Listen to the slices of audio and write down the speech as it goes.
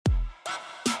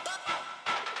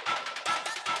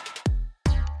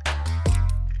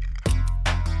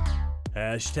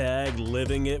Hashtag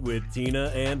living it with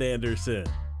Tina and Anderson.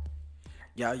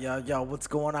 Yo, what's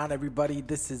going on, everybody?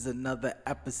 This is another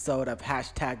episode of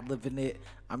Hashtag Living It.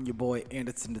 I'm your boy,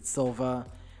 Anderson De Silva.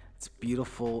 It's a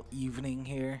beautiful evening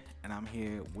here, and I'm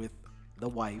here with the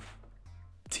wife,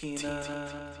 Tina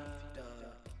De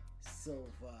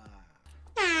Silva.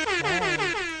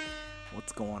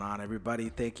 What's going on, everybody?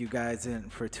 Thank you guys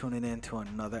for tuning in to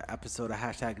another episode of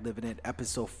Hashtag Living It,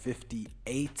 episode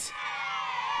 58.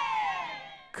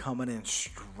 Coming in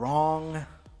strong.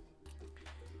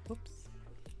 Whoops.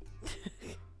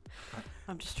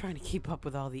 I'm just trying to keep up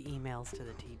with all the emails to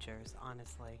the teachers,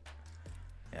 honestly.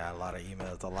 Yeah, a lot of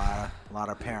emails. A lot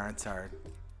of parents are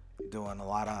doing a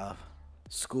lot of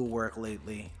schoolwork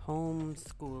lately.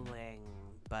 Homeschooling.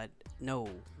 But no,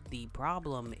 the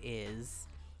problem is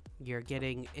you're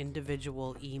getting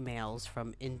individual emails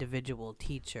from individual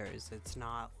teachers. It's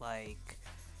not like,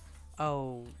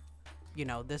 oh, you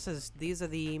know, these are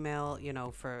the email, you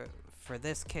know, for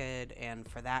this kid and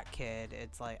for that kid.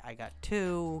 It's like I got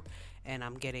two, and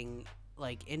I'm getting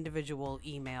like individual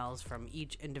emails from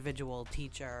each individual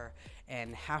teacher,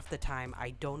 and half the time I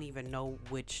don't even know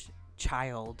which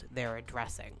child they're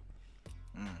addressing.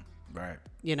 Right.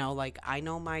 You know, like I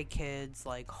know my kid's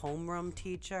like homeroom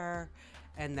teacher,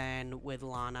 and then with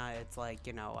Lana it's like,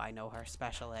 you know, I know her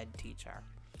special ed teacher.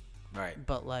 Right.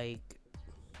 But like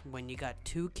when you got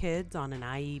two kids on an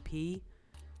IEP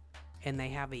and they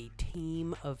have a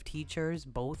team of teachers,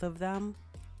 both of them,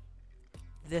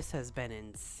 this has been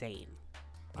insane.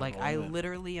 Like I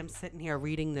literally am sitting here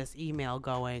reading this email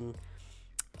going,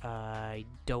 I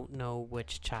don't know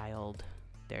which child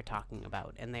they're talking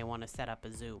about, and they want to set up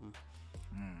a Zoom.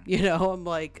 You know, I'm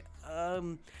like,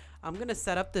 I'm gonna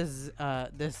set up this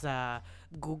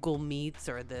Google Meets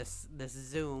or this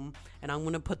Zoom, and I'm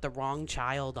gonna put the wrong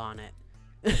child on it.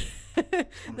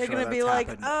 They're gonna be like,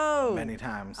 oh, many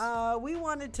times. We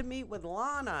wanted to meet with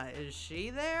Lana. Is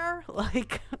she there?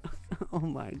 Like, oh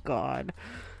my God,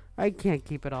 I can't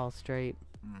keep it all straight.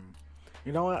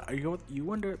 You know what? You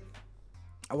wonder.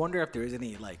 I wonder if there's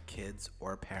any like kids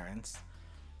or parents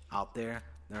out there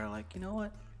that are like, you know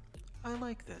what? I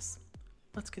like this.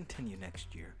 Let's continue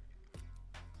next year.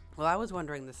 Well, I was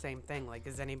wondering the same thing. Like,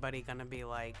 is anybody gonna be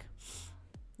like,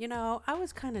 you know, I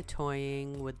was kind of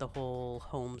toying with the whole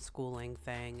homeschooling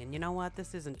thing, and you know what?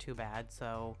 This isn't too bad,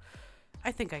 so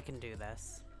I think I can do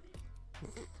this.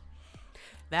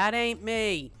 That ain't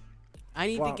me. I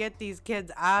need to get these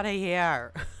kids out of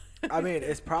here. I mean,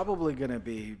 it's probably going to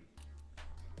be,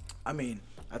 I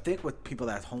think with people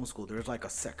that homeschool, there's like a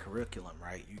set curriculum,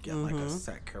 right? You get like a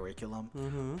set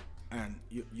curriculum, and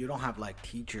you don't have like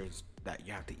teachers that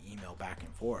you have to email back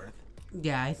and forth.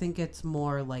 Yeah, I think it's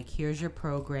more like, here's your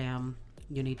program.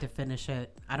 You need to finish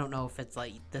it. I don't know if it's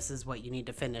like, this is what you need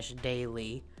to finish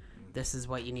daily. This is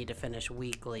what you need to finish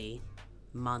weekly,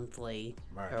 monthly,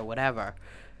 right, or whatever.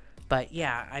 But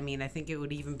yeah, I mean, I think it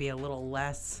would even be a little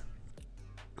less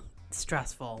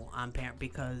stressful on parent,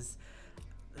 because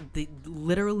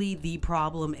literally the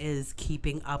problem is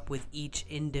keeping up with each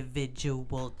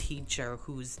individual teacher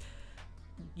who's,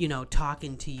 you know,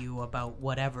 talking to you about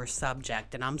whatever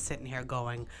subject, and I'm sitting here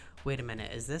going, wait a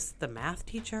minute, is this the math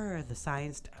teacher or the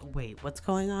science? Wait, what's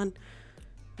going on?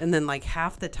 And then like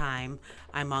half the time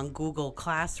I'm on Google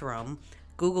Classroom.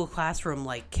 Google Classroom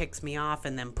like kicks me off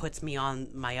and then puts me on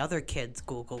my other kid's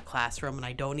Google Classroom, and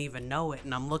I don't even know it,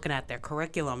 and I'm looking at their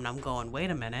curriculum and I'm going, wait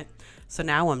a minute. So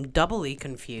now I'm doubly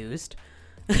confused.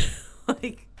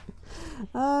 Like,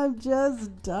 I'm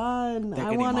just done.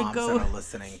 I want to go. That are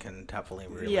listening can definitely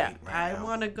relate. Yeah, right I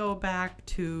want to go back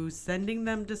to sending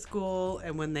them to school,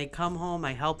 and when they come home,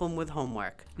 I help them with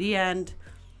homework. The end.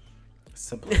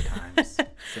 Simpler times.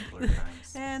 Simpler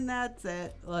times. And that's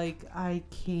it. Like, I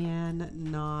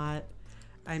cannot.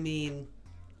 I mean,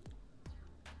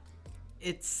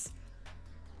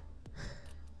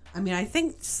 I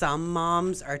think some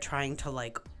moms are trying to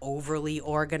like overly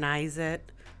organize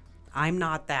it. I'm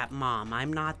not that mom.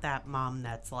 I'm not that mom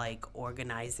that's like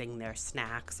organizing their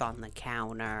snacks on the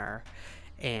counter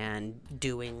and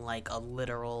doing like a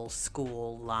literal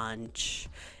school lunch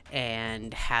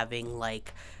and having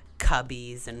like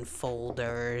cubbies and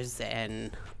folders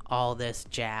and all this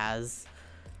jazz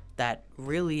that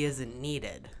really isn't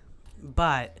needed.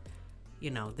 But,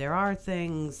 you know, there are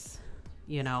things,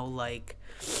 you know, like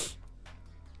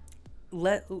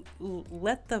let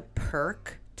the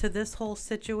perk to this whole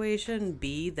situation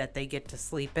be that they get to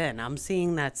sleep in. I'm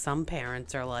seeing that some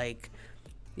parents are like,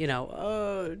 you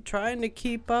know, trying to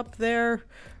keep up their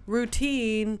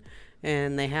routine,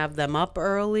 and they have them up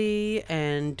early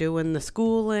and doing the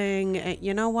schooling. And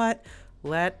you know what?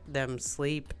 Let them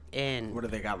sleep in. What do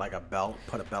they got, like a bell?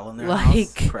 Put a bell in their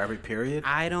Like, house for every period?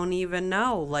 I don't even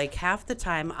know. Like, half the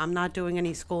time, I'm not doing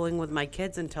any schooling with my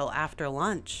kids until after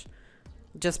lunch.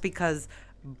 Just because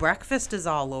breakfast is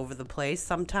all over the place.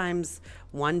 Sometimes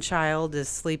one child is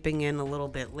sleeping in a little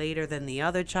bit later than the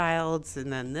other child's,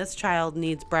 and then this child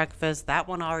needs breakfast. That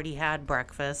one already had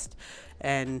breakfast,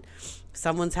 and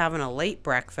someone's having a late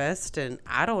breakfast, and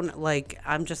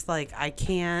I'm just like, I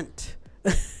can't.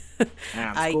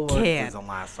 I Schoolwork can't. doesn't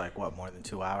last like what, more than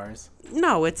 2 hours?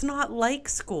 No, it's not like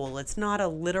school. It's not a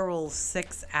literal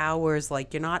 6 hours.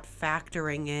 Like, you're not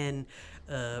factoring in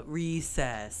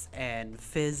recess and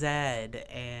phys ed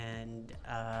and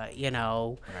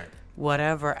Right.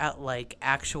 whatever, like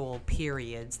actual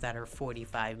periods that are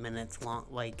 45 minutes long.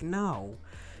 Like, no,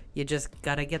 you just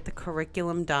gotta get the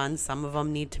curriculum done. Some of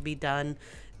them need to be done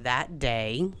that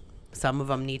day. Some of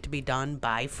them need to be done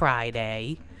by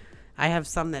Friday. I have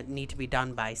some that need to be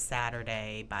done by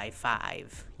Saturday by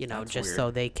 5, That's just weird.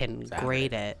 so they can Saturday.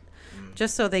 grade it.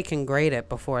 Just so they can grade it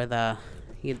before the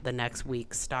next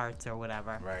week starts or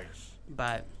whatever. Right.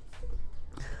 But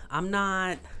I'm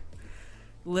not,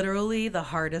 literally the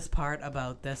hardest part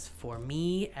about this for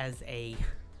me as a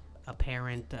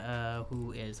parent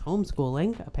who is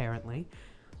homeschooling, apparently,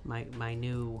 my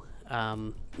new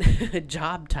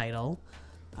job title,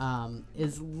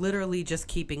 is literally just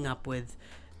keeping up with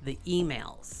the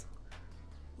emails.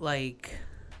 Like,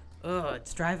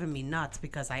 it's driving me nuts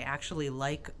because I actually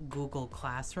like Google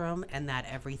Classroom and that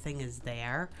everything is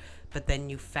there, but then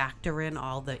you factor in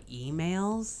all the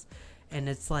emails and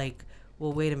it's like,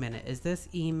 well, wait a minute, is this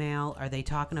email, are they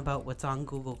talking about what's on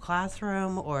Google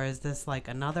Classroom, or is this like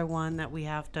another one that we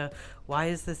have to, why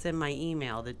is this in my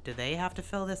email? Do they have to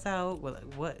fill this out?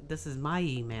 What, this is my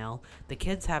email. The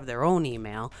kids have their own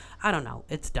email. I don't know.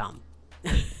 It's dumb.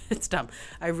 It's dumb.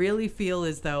 I really feel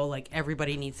as though like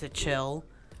everybody needs to chill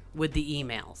with the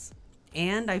emails.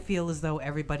 And I feel as though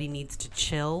everybody needs to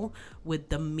chill with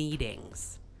the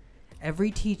meetings.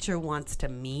 Every teacher wants to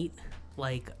meet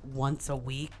like once a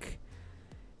week.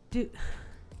 Dude,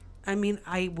 I mean,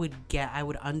 I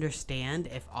would understand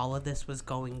if all of this was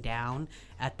going down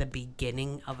at the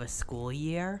beginning of a school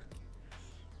year.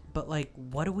 But like,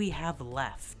 what do we have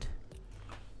left?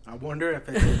 I wonder if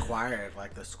it's required,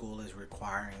 like the school is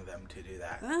requiring them to do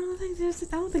that. I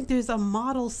don't think there's a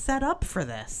model set up for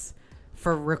this,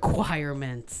 for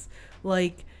requirements.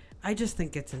 Like, I just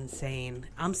think it's insane.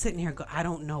 I'm sitting here, I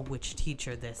don't know which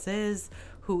teacher this is.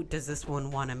 Who does this one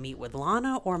want to meet with,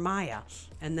 Lana or Maya?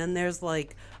 And then there's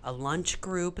like a lunch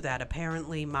group that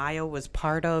apparently Maya was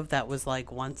part of that was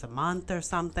like once a month or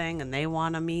something, and they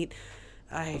want to meet.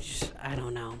 I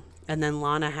don't know. And then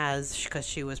Lana has, because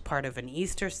she was part of an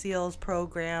Easter Seals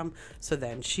program, so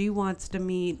then she wants to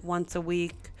meet once a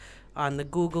week on the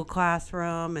Google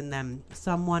Classroom, and then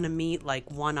some want to meet like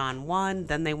one-on-one,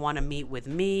 then they want to meet with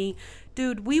me.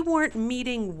 Dude, we weren't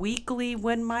meeting weekly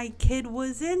when my kid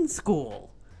was in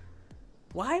school.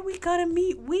 Why we gotta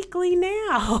meet weekly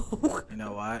now? You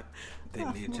know what? They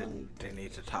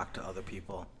need to talk to other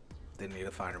people. They need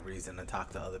to find a reason to talk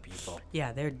to other people.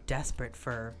 Yeah, they're desperate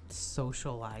for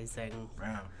socializing.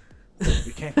 Yeah.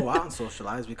 You can't go out and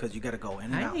socialize because you got to go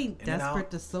in and out. I ain't in and out. desperate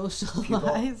to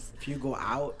socialize. If you go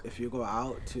out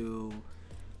to,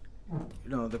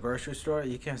 the grocery store,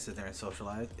 you can't sit there and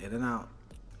socialize. In and out.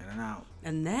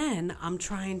 And then I'm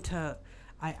trying to,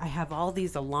 I have all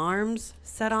these alarms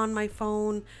set on my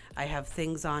phone. I have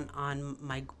things on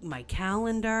my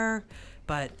calendar,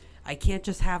 but I can't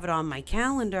just have it on my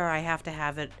calendar. I have to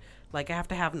have it, I have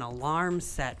to have an alarm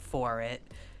set for it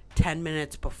 10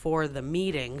 minutes before the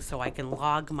meeting so I can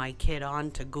log my kid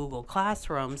on to Google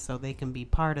Classroom so they can be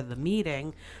part of the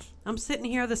meeting. I'm sitting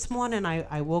here this morning.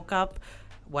 I woke up.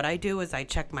 What I do is I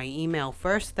check my email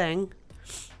first thing,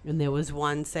 and there was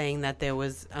one saying that there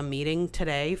was a meeting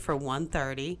today for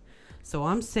 1:30. So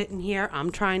I'm sitting here.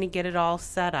 I'm trying to get it all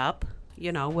set up,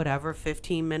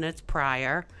 15 minutes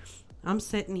prior. I'm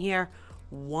sitting here,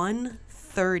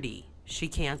 1:30, she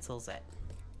cancels it.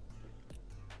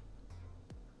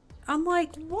 I'm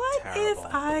like, what if Terrible.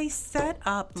 I set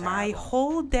up my Terrible.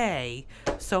 whole day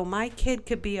so my kid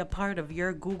could be a part of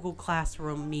your Google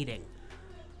Classroom meeting?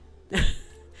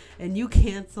 And you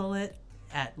cancel it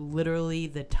at literally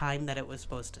the time that it was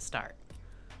supposed to start.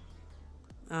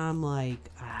 I'm like,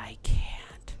 I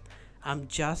can't. I'm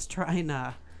just trying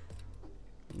to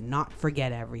not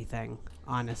forget everything,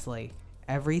 honestly.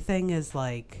 Everything is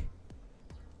like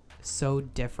so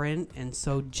different and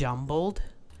so jumbled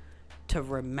to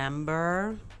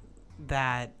remember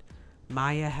that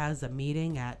Maya has a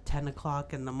meeting at 10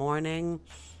 o'clock in the morning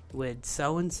with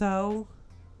so-and-so.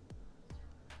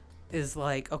 is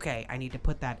like, okay, I need to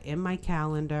put that in my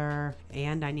calendar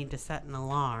and I need to set an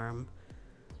alarm.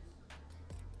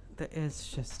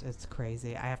 It's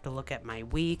crazy. I have to look at my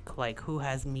week, like who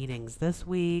has meetings this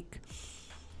week.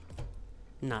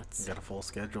 Nuts. You got a full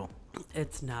schedule.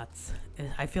 It's nuts.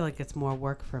 I feel like it's more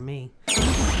work for me.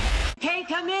 Can't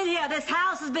come in here. This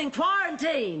house has been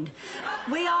quarantined.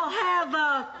 We all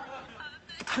have,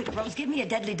 quick, Rose, give me a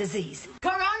deadly disease.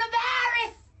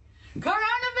 Coronavirus!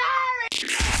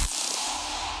 Coronavirus!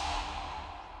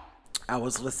 I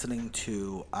was listening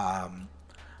to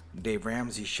Dave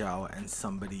Ramsey show, and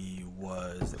somebody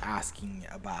was asking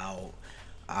about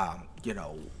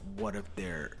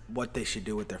what they should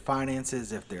do with their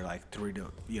finances if they're like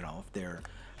if they're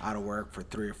out of work for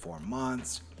 3 or 4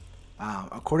 months.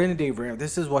 According to Dave Ramsey,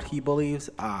 this is what he believes.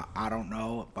 I don't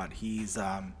know, but he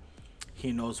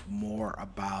knows more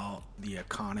about the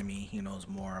economy. He knows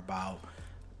more about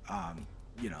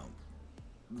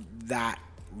that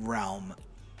realm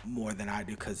more than I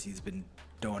do, because he's been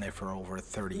doing it for over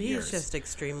 30 years. He's just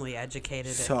extremely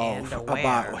educated So and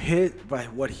aware.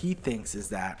 But what he thinks is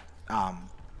that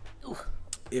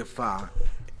if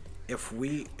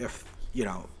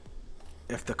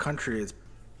the country is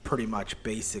pretty much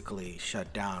basically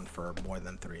shut down for more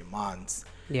than 3 months,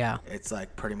 Yeah. it's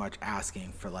like pretty much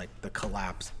asking for like the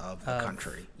collapse of the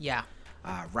country. Yeah.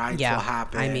 Riots Yeah, will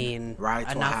happen. I mean,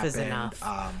 riots will enough happen. is enough.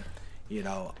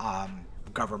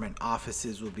 Government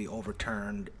offices would be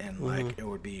overturned, and like it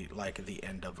would be like the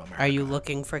end of America. Are you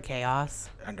looking for chaos?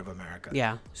 End of America.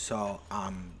 Yeah. So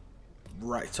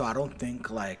right. So I don't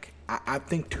think I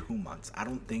think 2 months. I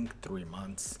don't think 3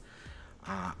 months.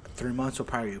 3 months will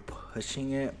probably be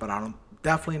pushing it, but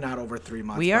definitely not over 3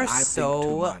 months. We but are I think 2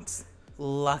 so months.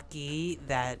 lucky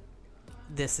that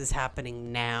this is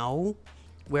happening now,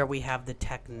 where we have the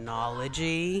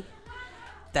technology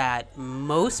that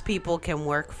most people can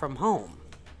work from home.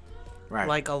 Right.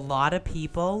 Like a lot of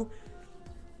people,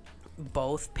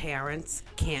 both parents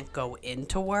can't go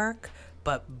into work,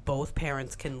 but both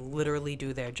parents can literally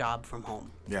do their job from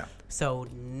home. Yeah. So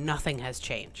nothing has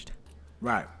changed.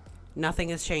 Right. Nothing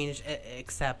has changed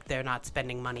except they're not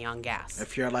spending money on gas.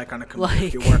 If you're like on a Like-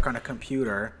 if you work on a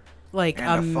computer. Like and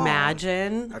a phone,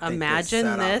 imagine I think imagine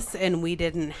they're set this, up. and we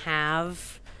didn't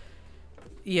have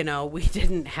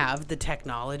the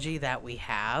technology that we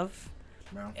have.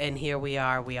 No. And here we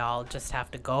are, we all just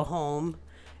have to go home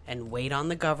and wait on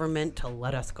the government to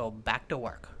let us go back to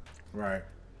work. Right.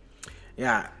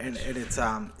 Yeah, and it's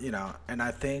and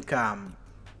I think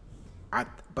I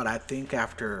think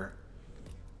after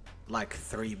like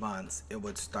 3 months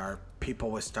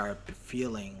people would start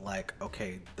feeling like,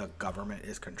 okay, the government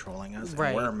is controlling us. Right.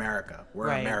 And we're America. We're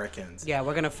Right. Americans. Yeah,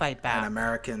 we're gonna fight back. And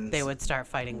Americans, They would start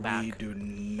fighting we back. do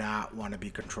not want to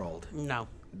be controlled. No.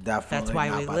 Definitely That's why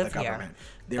not we by live the here. government.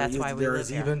 That's why we There's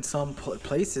live here. even some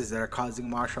places that are causing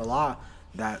martial law,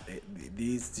 that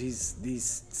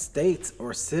these states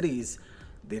or cities,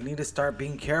 they need to start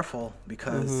being careful,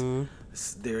 because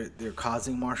they're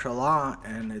causing martial law,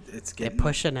 and it's They're getting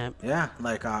pushing it. Yeah,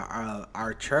 like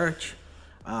our church,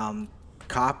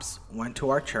 cops went to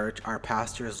our church. Our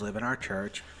pastors live in our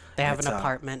church. They have It's, an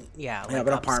apartment. Yeah. They have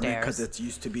an apartment upstairs. because it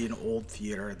used to be an old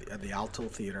theater, the Alto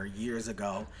Theater, years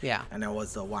ago. Yeah. And it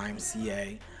was the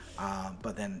YMCA,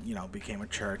 but then became a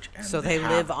church. And So they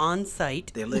live on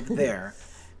site. They live there,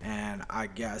 and I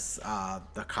guess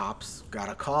the cops got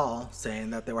a call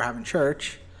saying that they were having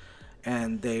church,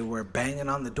 and they were banging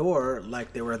on the door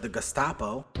like they were the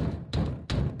Gestapo.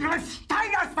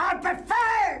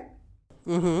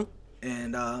 Mm-hmm.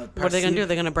 And What are they gonna do?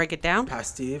 They're gonna break it down?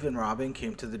 Past Steve and Robin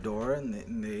came to the door,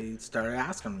 and they started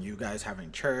asking them, "You guys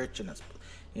having church?" And it's,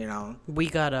 We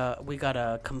got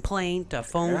a complaint, a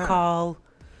phone Yeah. call.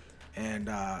 and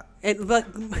But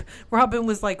Robin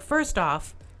was like, first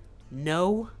off,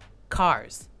 no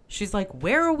cars. She's like,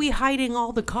 where are we hiding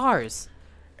all the cars?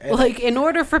 Like, in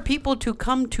order for people to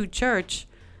come to church,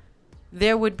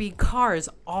 there would be cars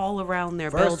all around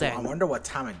their first, building. I wonder what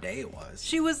time of day it was.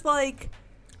 She was like,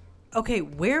 okay,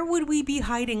 where would we be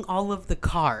hiding all of the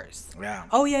cars? Yeah.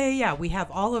 Oh, yeah. We have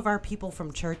all of our people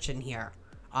from church in here,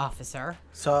 officer.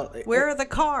 So Where are the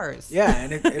cars? Yeah,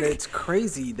 and it's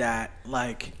crazy that,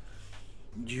 like,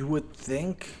 you would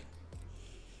think,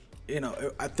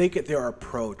 I think their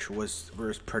approach was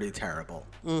pretty terrible.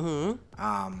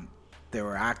 Mm-hmm. They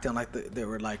were acting like they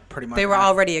were like pretty much. They were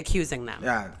already accusing them.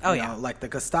 Yeah. Oh, you yeah. know, like the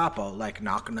Gestapo, like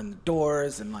knocking on the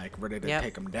doors and like ready to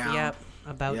take them down. Yep.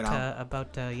 About you know?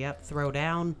 to throw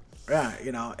down. Yeah,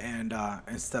 and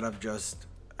instead of just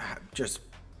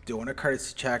doing a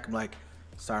courtesy check, I'm like,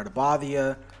 Sorry to bother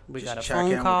you. We just got a check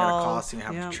phone in. call. We got a call seeing you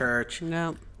have Yep. to church.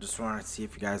 Nope. Just wanted to see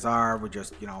if you guys are. We're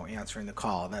just, answering the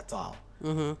call. That's all.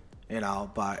 Mm-hmm.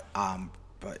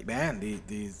 But man,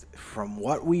 these from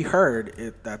what we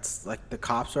heard, that's like the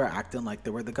cops are acting like they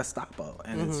were the Gestapo,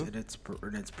 and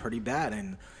it's pretty bad.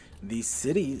 And these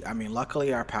cities, I mean,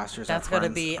 luckily our pastors That's are gotta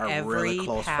friends, be are really every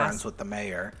close friends with the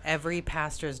mayor. Every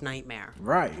pastor's nightmare.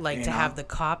 Right, Like you to know. have the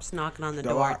cops knocking on the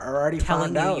Though door I already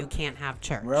telling found you out. you can't have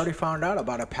church. We already found out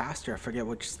about a pastor. I forget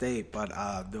which state, but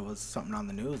there was something on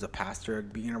the news. A pastor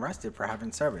being arrested for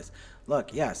having service.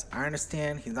 Look, yes, I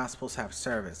understand he's not supposed to have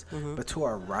service, but to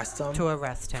arrest him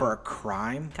for a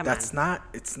crime, it's not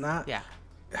Yeah.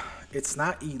 It's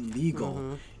not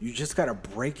illegal. You just gotta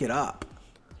break it up.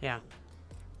 Yeah.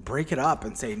 Break it up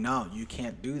and say, no, you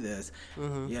can't do this.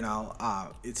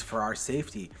 It's for our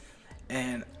safety.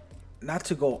 And not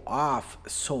to go off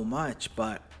so much,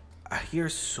 but I hear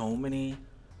so many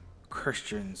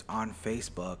Christians on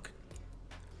Facebook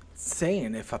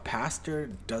saying if a pastor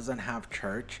doesn't have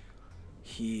church,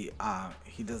 he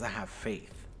doesn't have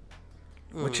faith,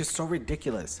 which is so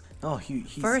ridiculous. No,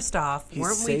 he's First off, he's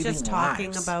weren't we just saving talking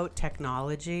lives. about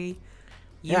technology?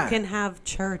 You Yeah. can have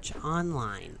church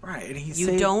online. Right, and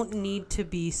You don't need to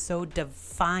be so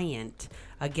defiant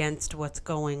against what's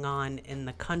going on in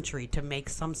the country to make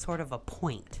some sort of a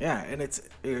point. Yeah, and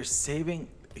you're saving.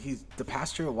 The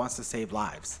pastor wants to save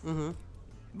lives.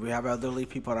 Mm-hmm. We have elderly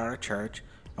people at our church,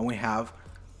 and we have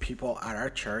people at our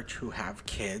church who have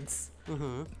kids.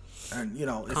 Mm-hmm. And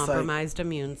it's Compromised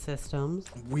immune systems.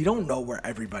 like we don't know where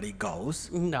everybody goes.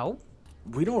 No.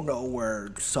 We don't know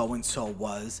where so and so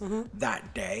was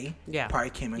that day. Yeah. Probably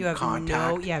came in You have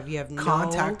contact. you have no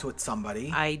contact with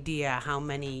somebody. idea how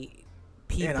many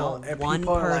people and one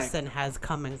people are like- person has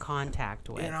come in contact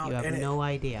with. You have and no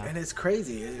idea. And it's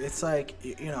crazy. It's like,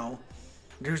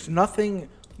 there's nothing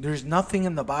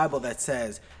in the Bible that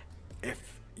says if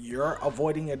you're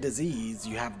avoiding a disease,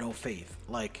 you have no faith.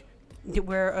 Like,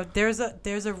 Where there's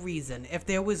a reason. If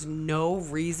there was no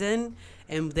reason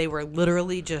and they were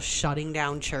literally just shutting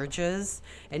down churches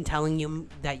and telling you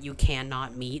that you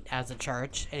cannot meet as a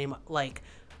church, and like,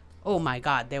 oh my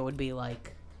God, there would be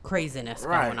like craziness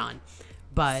going on.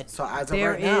 But so as of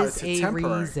there right now, is it's a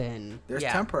temporary. reason. There's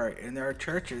temporary, and there are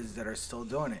churches that are still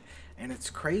doing it, and it's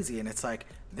crazy. And it's like,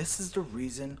 this is the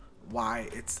reason why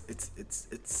it's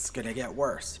gonna get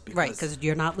worse. Right, because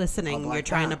you're not listening. like You're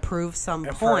trying that. to prove some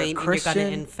And for a point, and you're going to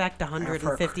Christian- infect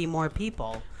 150 more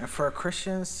people. And for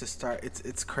Christians to start,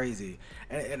 it's crazy,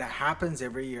 and it happens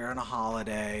every year on a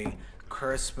holiday,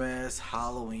 Christmas,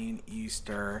 Halloween,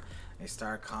 Easter. They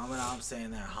start coming out saying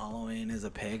that Halloween is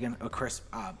a pagan,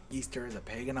 Easter is a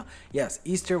pagan. Yes,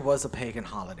 Easter was a pagan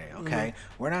holiday. Okay,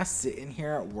 we're not sitting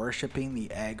here worshiping the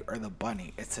egg or the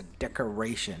bunny. It's a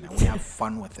decoration, and we have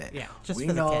fun with it. Yeah, just we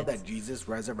for the know kids. that Jesus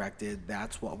resurrected.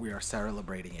 That's what we are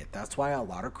celebrating it. That's why a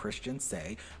lot of Christians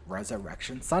say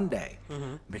Resurrection Sunday,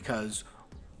 because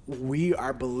we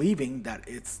are believing that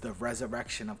it's the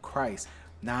resurrection of Christ,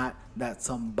 not that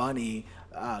some bunny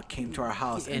came to our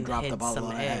house and dropped a hid bottle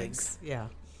some of eggs. Yeah.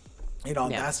 Yeah.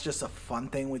 Yes. That's just a fun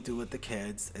thing we do with the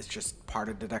kids. It's just part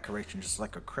of the decoration, just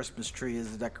like a Christmas tree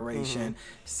is a decoration,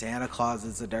 Santa Claus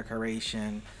is a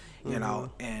decoration,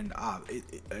 and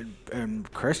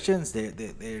Christians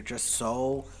they're just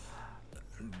so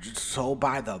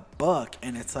by the book,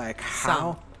 and it's like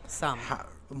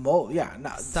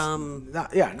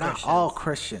not all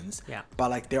Christians, Yeah. but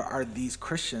like there are these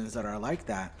Christians that are like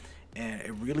that, and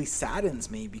it really saddens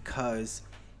me because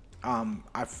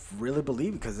I really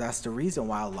believe, because that's the reason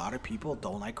why a lot of people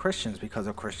don't like Christians, because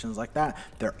of Christians like that.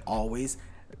 They're always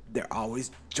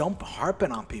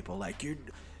harping on people like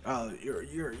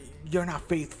you're not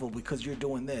faithful because you're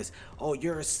doing this. Oh,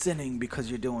 you're sinning because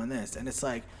you're doing this. And it's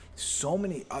like so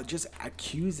many just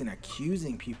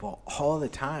accusing people all the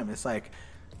time. It's like,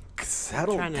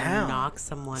 settle Trying down. to knock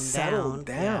someone Settle down.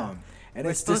 down. Yeah. And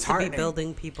We're it's supposed to be disheartening.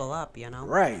 building people up,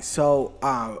 Right. So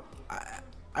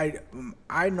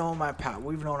I know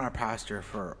we've known our pastor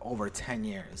for over 10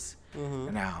 years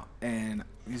now, and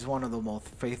he's one of the most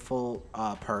faithful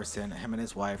person. Him and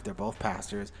his wife, they're both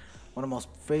pastors. One of the most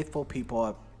faithful people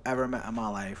I've ever met in my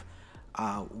life.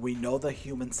 We know the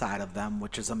human side of them,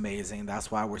 which is amazing.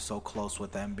 That's why we're so close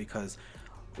with them, because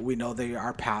we know they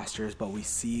are pastors, but we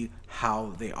see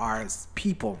how they are as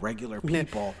people, regular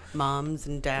people. Moms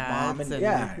and dads.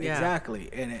 Exactly.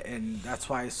 And that's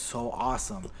why it's so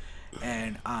awesome.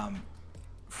 And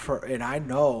and I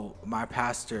know my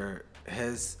pastor,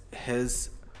 his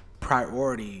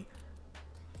priority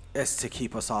is to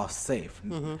keep us all safe,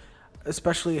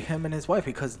 especially him and his wife,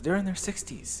 because they're in their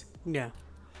 60s. Yeah.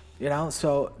 You know,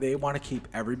 so they want to keep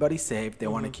everybody safe. They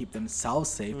want to keep themselves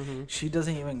safe. She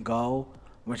doesn't even go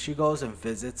when she goes and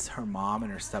visits her mom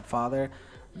and her stepfather.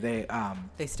 They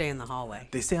stay in the hallway.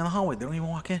 They stay in the hallway. They don't even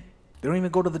walk in. They don't even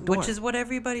go to the door. Which is what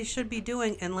everybody should be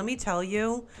doing. And let me tell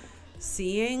you,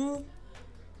 seeing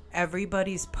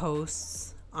everybody's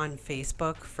posts on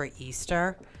Facebook for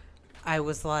Easter, I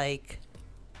was like,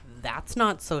 that's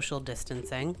not social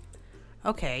distancing.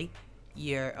 Okay,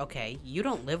 you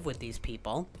don't live with these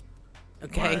people.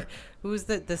 Okay, Right. Who's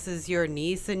that? This is your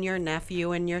niece and your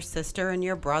nephew and your sister and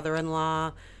your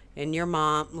brother-in-law and your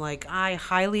mom. Like, I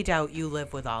highly doubt you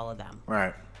live with all of them.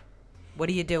 Right. What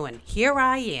are you doing? Here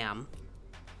I am.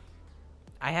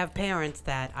 I have parents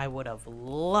that I would have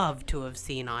loved to have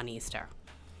seen on Easter.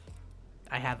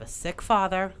 I have a sick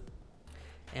father,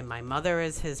 and my mother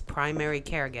is his primary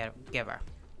caregiver.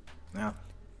 Yeah.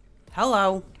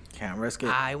 Hello. Can't risk it.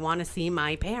 I want to see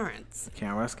my parents.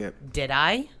 Can't risk it. Did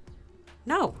I?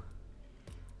 No.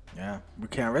 Yeah. We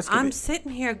can't risk I'm it.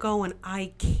 sitting here going,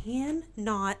 I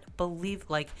cannot believe,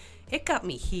 like, it got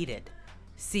me heated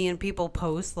seeing people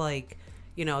post, like,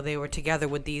 you know, they were together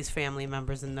with these family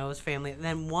members and those family. And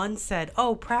then one said,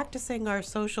 oh, practicing our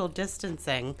social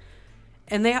distancing.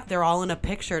 And they're all in a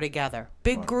picture together.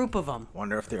 Big group of them.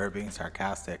 Wonder if they were being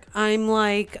sarcastic. I'm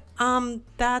like, nope,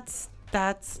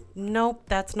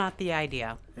 that's not the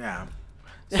idea. Yeah.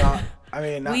 So, I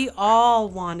mean, We all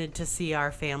wanted to see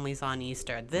our families on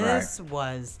Easter. This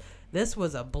was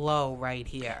a blow right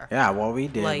here. yeah, well, we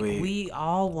did. Like, we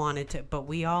all wanted to, but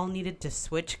we all needed to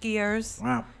switch gears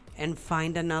Well, and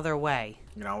find another way.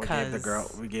 you know,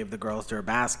 Cause we gave the girls their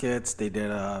baskets. They did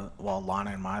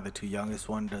Lana and Maya, the two youngest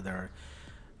one, did their,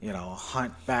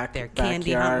 hunt their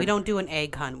candy hunt. backyard. We don't do an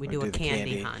egg hunt. We do a the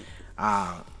candy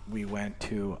hunt. We went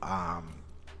to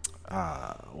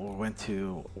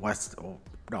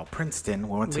Princeton.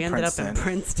 We went to We ended up Princeton. in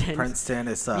Princeton. Princeton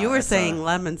is You were it's saying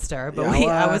Leominster, but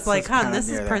yeah, I was it's like, kinda this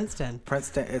is near there. Princeton.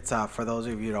 Princeton, it's for those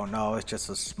of you who don't know, it's just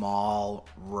a small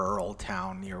rural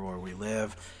town near where we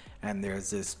live. And there's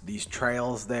these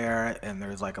trails there, and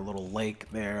there's like a little lake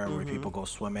there where Mm-hmm. people go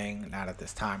swimming. Not at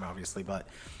this time, obviously, but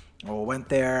we went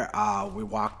there. We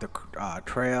walked the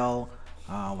trail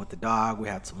with the dog. We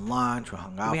had some lunch. We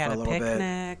hung out We for had a a little bit.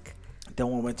 picnic. Then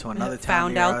we went to another town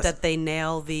Found near out us. that they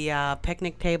nail the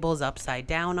picnic tables upside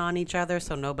down on each other,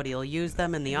 so nobody will use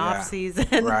them in the off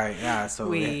season. Right, yeah. So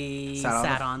we sat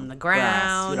sat on the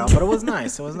grass, ground. but it was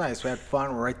nice. It was nice. We had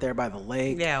fun. We're right there by the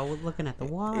lake. Yeah, we're looking at the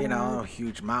water. A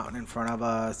huge mountain in front of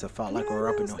us. It felt like we were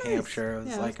up in New Hampshire. It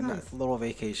was like a nice little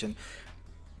vacation.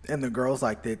 And the girls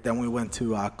liked it. Then we went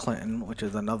to Clinton, which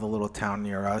is another little town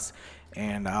near us.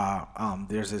 And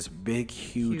there's this big,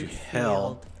 huge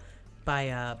hill. field by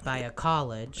a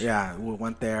college. Yeah, we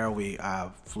went there. We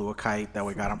flew a kite that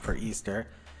we got them for Easter.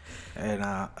 And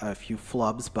a few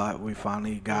flubs, but we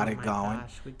finally got Oh it my going.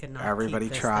 gosh, we could not Everybody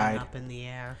keep this tried. thing up in the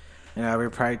air.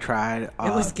 Everybody tried. It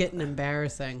was getting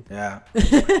embarrassing. Yeah.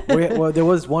 There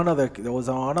was one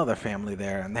other family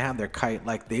there, and they had their kite.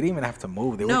 Like, they didn't even have to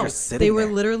move. They were just sitting they were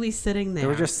there. literally sitting there. They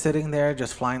were just sitting there,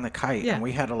 just flying the kite, Yeah. and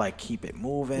we had to like keep it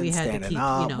moving, We had to standing keep,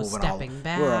 up, moving stepping we were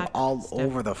back, all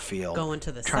over the field, going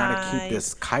to the trying to side. keep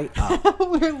this kite up.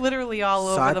 We're literally all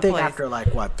So over I the think place.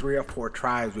 after 3 or 4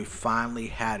 tries, we finally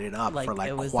had it up for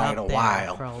it was quite up a there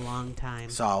while. for a long time.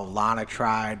 So Lana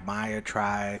tried, Maya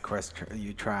tried, Chris,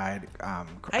 you tried.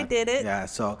 I did it. Yeah.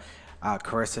 So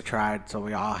Carissa tried. So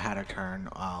we all had a turn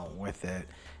with it,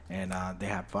 and they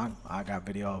had fun. I got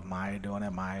video of Maya doing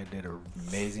it. Maya did an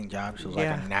amazing job. She was like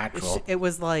a natural. It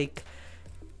was like,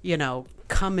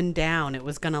 coming down. It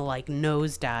was gonna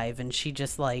nosedive, and she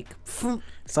just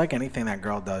It's like anything that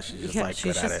girl does. She's just she's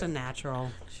good just at a it.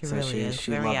 natural. She So really is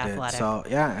she very loved athletic. it. So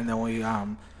yeah, and then we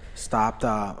stopped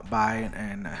by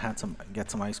and had get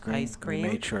some ice cream. Ice cream. We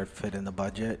made sure it fit in the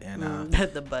budget, and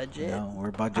the budget.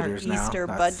 we're budgeters now. Easter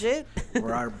That's- budget.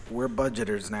 we're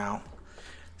budgeters now.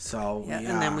 So Yeah,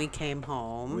 and then we came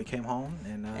home. we came home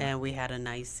And we had a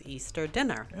nice Easter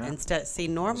dinner. Yeah. Instead, like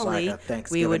normally a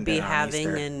Thanksgiving we would be dinner on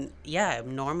having Easter.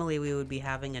 normally we would be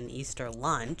having an Easter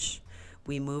lunch.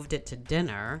 We moved it to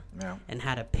dinner Yeah. and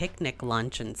had a picnic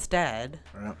lunch instead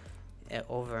yeah.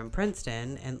 over in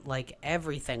Princeton, and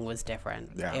everything was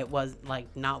different. Yeah. It was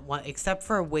not one except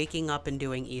for waking up and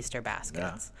doing Easter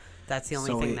baskets. That's the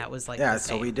only thing that was the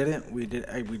so same. we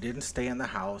didn't stay in the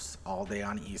house all day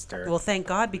on Easter. Well, thank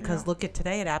God, because look at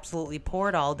today; it absolutely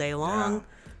poured all day long.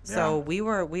 So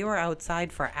Yeah. we were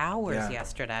outside for hours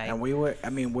yesterday. And we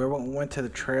went to the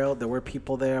trail. There were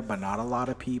people there, but not a lot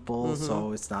of people.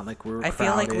 So it's not like we were I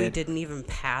feel like we crowded. didn't even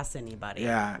pass anybody.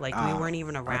 Yeah. we weren't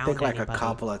even around I think anybody. a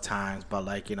couple of times, but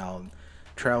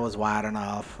Trail was wide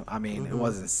enough. I mean, it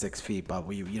wasn't 6 feet, but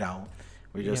we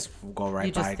just go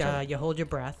right by each other. You hold your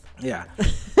breath. Yeah.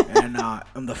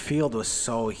 And the field was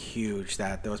so huge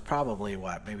that there was probably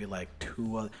maybe like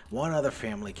one other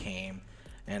family came,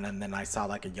 and then I saw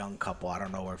like a young couple. I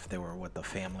don't know if they were with the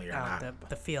family or not.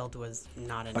 The field was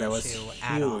not an but it was issue huge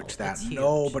at all. that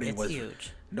It's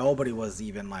huge. nobody was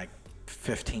even like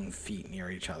 15 feet near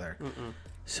each other.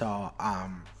 So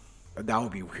that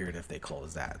would be weird if they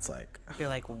closed that. It's like, You're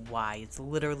like, why? It's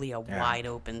literally a wide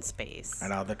open space. I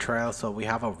know the trail. So we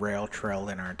have a rail trail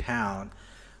in our town,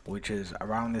 which is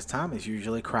around this time is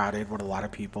usually crowded with a lot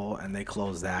of people, and they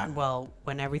closed that. Well,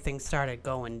 when everything started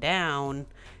going down,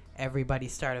 everybody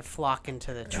started flocking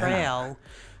to the trail.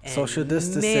 And Social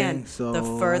distancing. Man, So the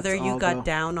further let's you all got go.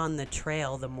 down on the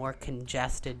trail, the more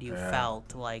congested you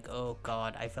felt. Like, oh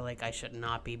God, I feel like I should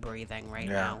not be breathing right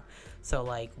now. So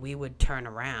like we would turn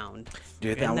around.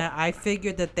 I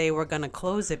figured that they were gonna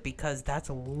close it because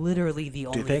that's literally the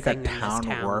only thing in this town. Do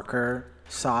you think a town worker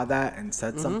saw that and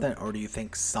said something, or do you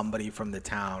think somebody from the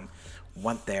town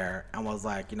went there and was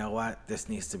like, you know what, this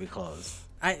needs to be closed?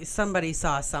 Somebody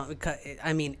saw something.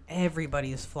 I mean,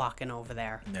 everybody is flocking over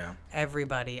there. Yeah.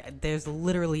 Everybody. There's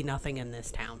literally nothing in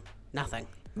this town. Nothing.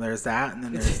 There's that, and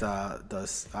then there's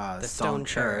the Stone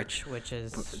Church, which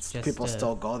is just people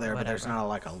still go there, whatever. but there's not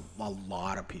like a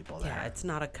lot of people there. Yeah, it's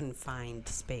not a confined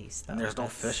space, though. And there's no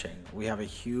fishing. We have a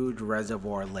huge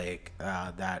reservoir lake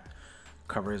that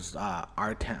covers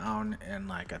our town and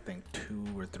like I think 2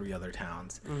 or 3 other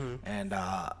towns, and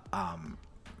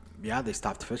they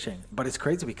stopped fishing. But it's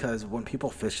crazy because when people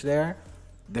fish there,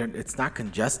 it's not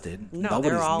congested. No,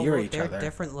 nobody's near each they're other.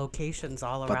 different locations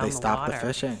all around But they the stopped water. the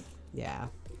fishing. Yeah.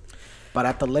 But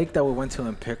at the lake that we went to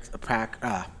in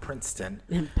Princeton,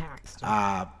 In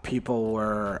Paxton. people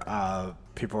were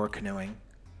canoeing,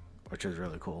 which was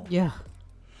really cool. Yeah.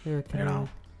 They're You know,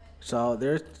 so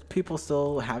there's people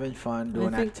still having fun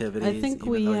doing activities, I think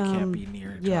even though you can't be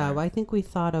near each other. I think we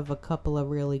thought of a couple of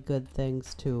really good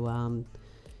things to,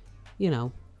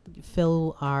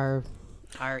 fill our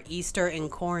Easter in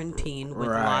quarantine with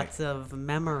Right. lots of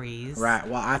memories. Right.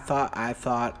 Well, I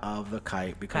thought of the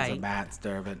kite because Kite. of Matt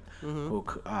Sturvant, who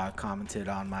commented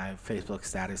on my Facebook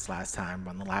status last time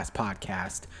on the last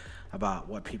podcast about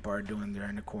what people are doing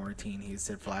during the quarantine. He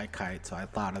said fly a kite, so I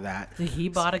thought of that. He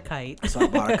bought a kite. So I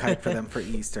bought a kite for them for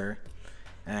Easter,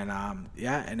 and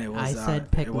and it was. I said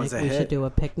It picnic. was a We hit. should do a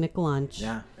picnic lunch.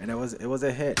 Yeah, and it was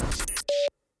a hit.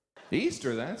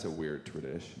 Easter, that's a weird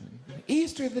tradition.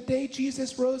 Easter, the day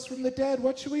Jesus rose from the dead.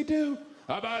 What should we do?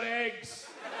 How about eggs?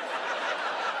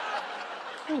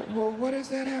 Well, what does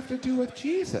that have to do with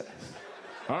Jesus?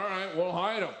 All right, we'll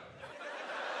hide them.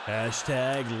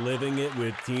 # living it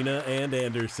with Tina and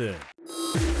Anderson.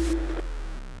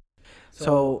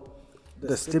 So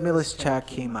the stimulus check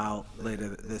came out later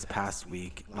this past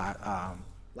week,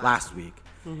 last week,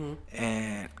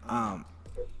 and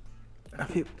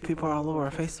people are all over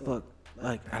Facebook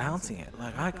like announcing it.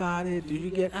 Like, I got it. Did you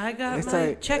get? I got It's my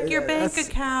like, check your bank that's-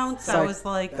 accounts. it's I was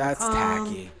like, that's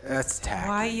tacky. That's tacky.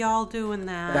 Why y'all doing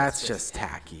that? That's just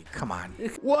tacky. Come on.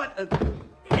 What an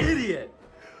idiot!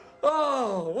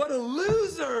 Oh, what a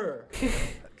loser!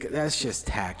 That's just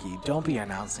tacky. Don't be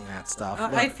announcing that stuff.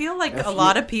 I feel like a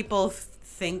lot of people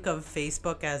think of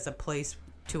Facebook as a place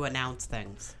to announce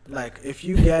things. Like, if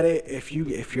you get it, if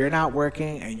you're not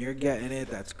working and you're getting it,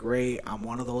 that's great. I'm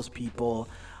one of those people.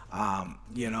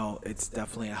 It's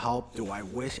definitely a help. Do I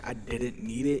wish I didn't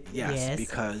need it? Yes.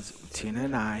 Because Tina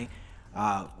and I,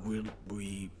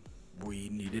 we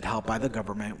needed help by the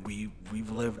government.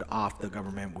 We've lived off the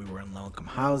government. We were in low-income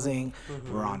housing. We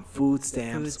were on food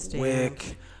stamps.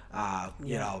 WIC.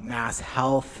 Mass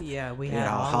health. Yeah, we had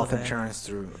all health of it. insurance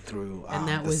through And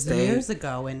that the was state. years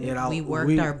ago, and we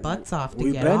worked our butts off to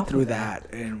We've get been off through of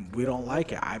that, and we don't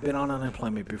like it. I've been on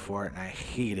unemployment before, and I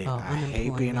hate it. I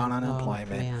hate being on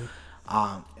unemployment.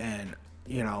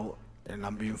 And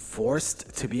I'm being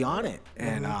forced to be on it,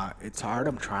 and it's hard.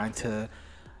 I'm trying to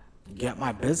get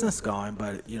my business going,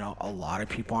 but a lot of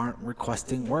people aren't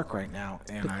requesting work right now,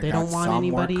 and I they got don't want some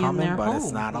anybody work in coming, their but it's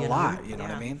home, not a you know? lot. You know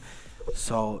what I mean?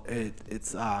 So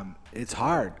it's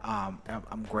hard.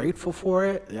 I'm grateful for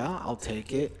it. Yeah, I'll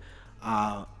take it.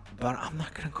 But I'm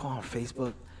not gonna go on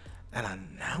Facebook and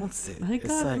announce it. I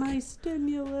got my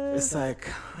stimulus. It's like,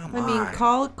 come I on.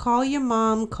 mean, call your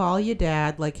mom, call your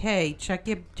dad. Like, hey, check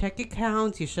your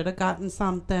accounts. You should have gotten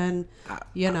something.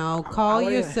 Call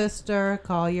your sister,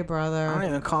 call your I brother. don't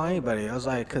even call anybody. I was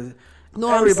like, because No,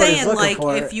 I'm everybody's saying, looking like,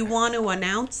 for if it. you want to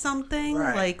announce something,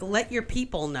 Right. like, let your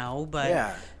people know. But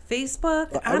Yeah.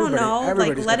 Facebook, But I don't know, like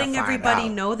everybody's letting gonna find everybody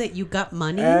out. know that you got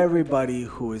money. Everybody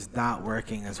who is not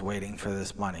working is waiting for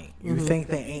this money. You think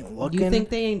they ain't looking? You think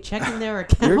they ain't checking their You're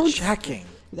accounts checking.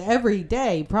 every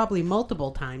day, probably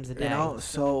multiple times a day. You know,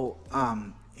 so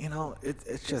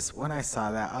it's just when I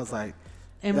saw that, I was like,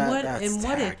 And that's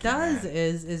what it tacky, does man.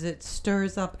 is it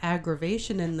stirs up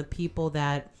aggravation in the people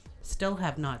that still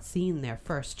have not seen their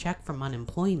first check from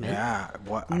unemployment. Yeah.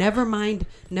 What? Never mind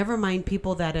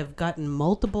people that have gotten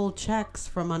multiple checks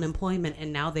from unemployment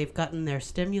and now they've gotten their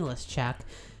stimulus check.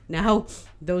 Now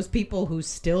those people who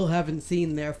still haven't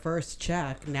seen their first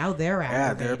check, now they're Yeah,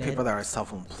 aggravated. there are people that are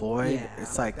self-employed. Yeah.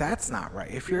 It's like, that's not right.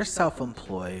 If you're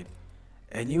self-employed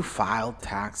and you filed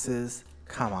taxes,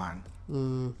 come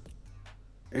on.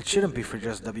 It shouldn't be for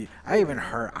just I even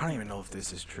heard, I don't even know if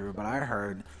this is true, but I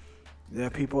heard there are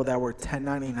people that were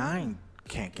 1099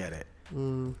 can't get it.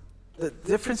 The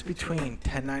difference between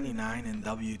 1099 and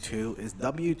W-2 is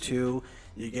W-2,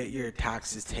 you get your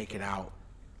taxes taken out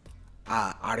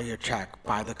of your check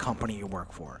by the company you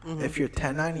work for. If you're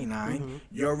 1099,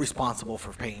 you're responsible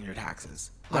for paying your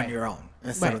taxes on your own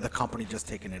instead of the company just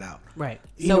taking it out. Right.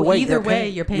 Either So way, either way,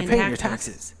 you're paying your taxes.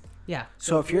 taxes. Yeah.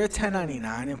 So if you're a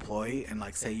 1099 employee and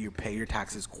like say you pay your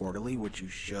taxes quarterly, which you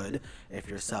should if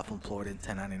you're self-employed in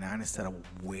 1099 instead of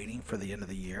waiting for the end of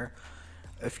the year,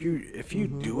 if you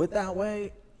do it that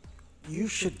way, you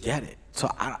should get it. So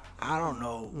I don't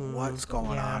know what's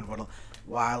going on,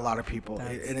 why a lot of people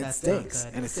and it that's stinks not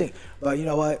good. and it stinks. But you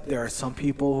know what? There are some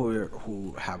people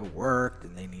who haven't worked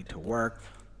and they need to work.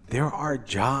 There are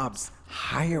jobs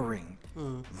hiring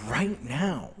right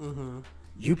now.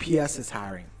 UPS is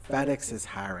hiring. FedEx is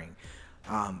hiring.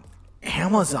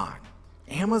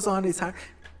 Amazon is hiring.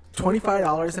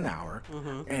 $25 an hour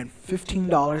and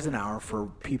 $15 an hour for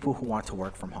people who want to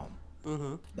work from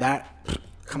home.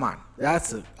 Come on,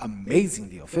 that's an amazing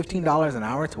deal. $15 an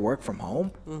hour to work from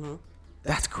home.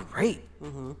 That's great.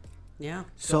 Yeah.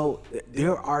 So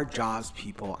there are jobs,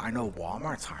 people. I know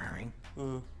Walmart's hiring.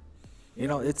 You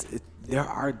know, there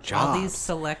are jobs. All these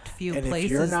select few And if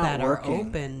places you're not that working- are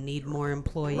open need more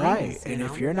employees. Right. you And know?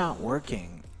 if you're not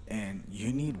working and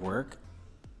you need work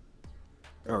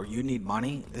or you need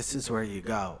money, this is where you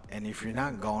go. And if you're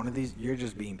not going to these, you're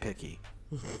just being picky.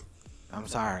 I'm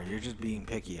sorry. You're just being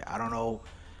picky. I don't know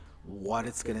what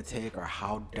it's going to take or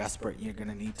how desperate you're going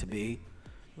to need to be.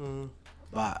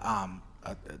 But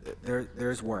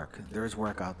there's work. There's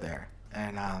work out there.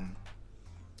 And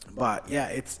but yeah,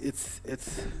 it's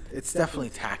definitely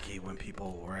tacky when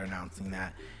people were announcing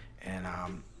that. And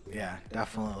yeah,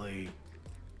 definitely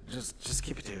just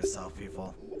keep it to yourself,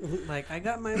 people. Like, I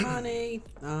got my money.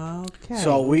 Okay.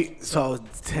 So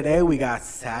today we got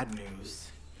sad news.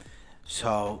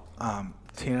 So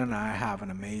Tina and I have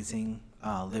an amazing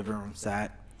living room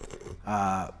set,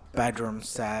 bedroom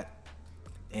set,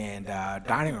 and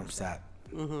dining room set.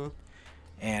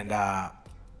 And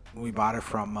we bought it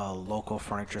from a local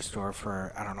furniture store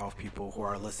for, I don't know if people who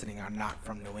are listening are not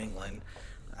from New England.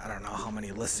 I don't know how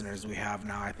many listeners we have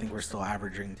now. I think we're still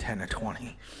averaging 10 to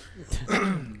 20.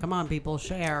 Come on, people,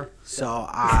 share. So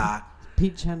Be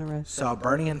generous. So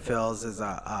Bernie and Phil's is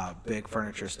a big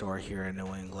furniture store here in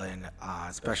New England,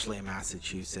 especially in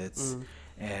Massachusetts.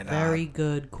 And Very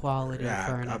good quality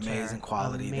furniture. amazing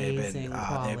quality. Amazing They've been in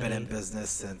quality. business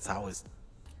since I was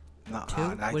Two?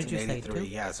 What did you say, 1983. two?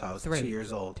 Yeah, so I was 3. 2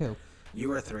 years old. 2. You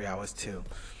were 3, I was 2.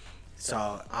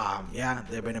 So yeah,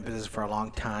 they've been in business for a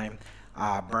long time.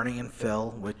 Bernie and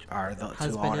Phil, which are the two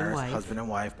Husband and owners, wife. husband and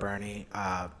wife, Bernie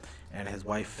and his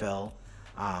wife Phil.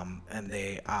 And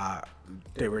they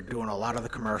were doing a lot of the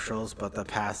commercials, but the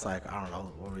past, like, I don't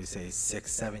know, what would we say,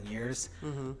 6-7 years,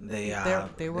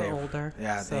 they were older,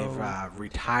 Yeah, so they've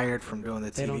retired from doing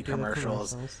the they don't TV do the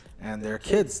commercials, commercials. and their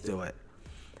kids do it.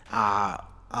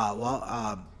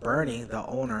 Bernie, the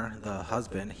owner, the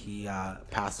husband, he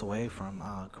passed away from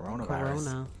coronavirus.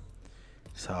 Corona.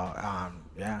 So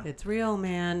yeah, It's real,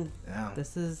 man. Yeah.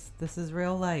 This is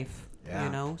real life. Yeah. You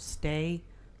know, stay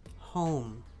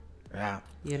home. yeah,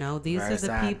 You know, these Very are the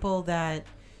sad. people that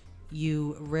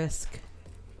you risk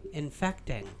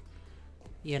infecting.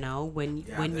 You know, when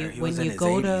Yeah, when he you was in his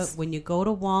go 80s.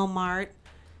 to Walmart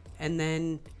and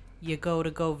then you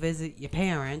go visit your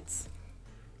parents.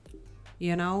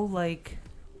 You know, like,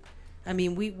 I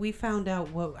mean, we found out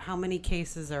how many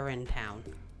cases are in town.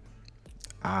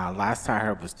 last I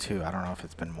heard was 2. I don't know if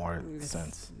it's been more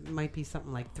since. It might be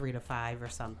something like 3 to 5 or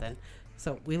something.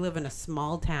 So we live in a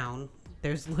small town.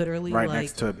 There's literally Right like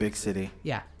next to a big city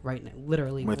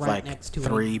literally with right like next to 3 a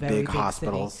very big city.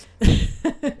 hospitals.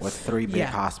 With 3 big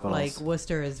hospitals. Like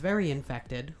Worcester is very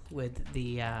infected with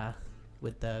the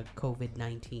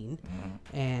COVID-19,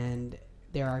 Mm-hmm. and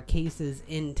there are cases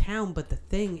in town, but the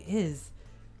thing is,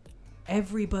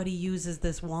 everybody uses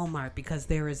this Walmart because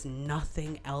there is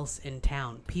nothing else in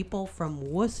town. People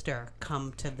from Worcester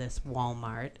come to this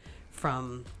Walmart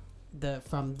from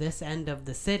this end of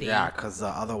the city. Yeah, because the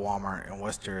other Walmart in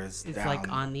Worcester is it's down. like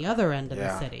on the other end of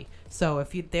Yeah. the city. So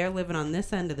if they're living on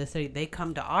this end of the city, they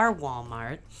come to our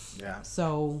Walmart. Yeah.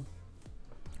 So,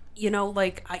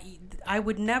 like I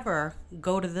would never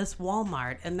go to this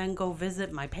Walmart and then go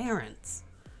visit my parents.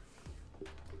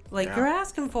 Like, Yeah. you're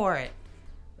asking for it.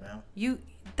 Yeah.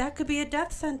 That could be a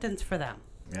death sentence for them.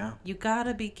 Yeah. You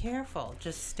gotta be careful.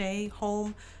 Just stay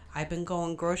home. I've been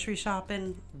going grocery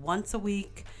shopping once a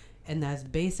week, and that's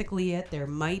basically it. There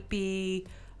might be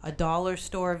a dollar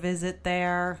store visit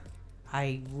there.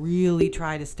 I really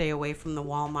try to stay away from the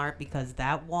Walmart because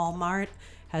that Walmart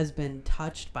has been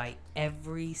touched by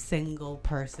every single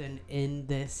person in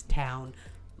this town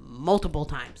multiple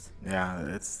times. Yeah,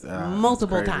 it's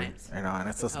Multiple it's crazy. times. And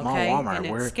it's a small Okay, Walmart. and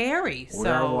it's scary. we're-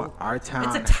 So our town,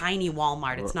 it's a tiny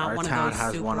Walmart. It's not our one of town those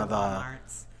has super one of the-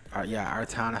 Walmarts. our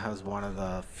town has one of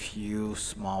the few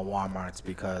small Walmarts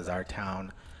because our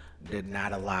town did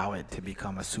not allow it to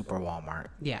become a super Walmart.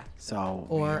 Yeah. So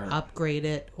Or we're- upgrade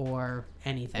it or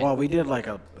anything. Well, we did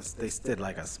they did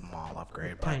like a small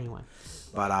upgrade, but Tiny one.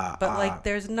 but But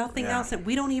there's nothing yeah. else.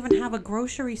 We don't even have a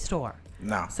grocery store.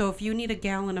 no. So if you need a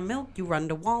gallon of milk, you run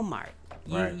to Walmart.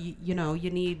 Right. You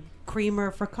need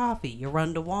creamer for coffee, you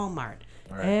run to Walmart.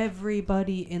 Right.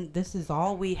 Everybody this is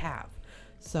all we have.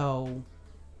 So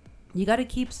you got to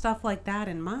keep stuff like that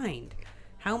in mind.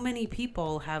 How many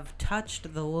people have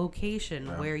touched the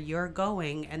location where you're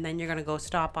going, and then you're going to go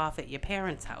stop off at your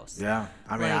parents' house? Yeah,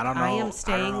 I mean, Like, I don't know. I am don't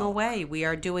staying know. away. We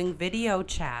are doing video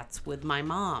chats with my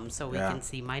mom so we Yeah. can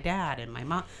see my dad and my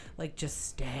mom. Like, just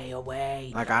stay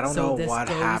away. Like, I don't so know this what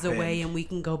goes happened. away and we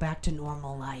can go back to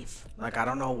normal life. Like, I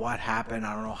don't know what happened.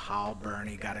 I don't know how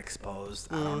Bernie got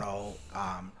exposed. I don't know,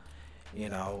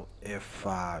 if,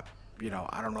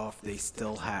 I don't know if they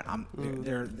still had.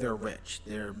 They're rich.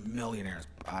 They're millionaires.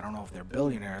 I don't know if they're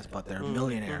billionaires, but they're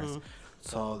millionaires.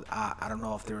 So I don't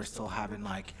know if they were still having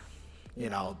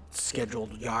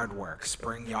scheduled yard work,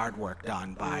 spring yard work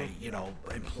done by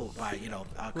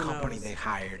a company knows? they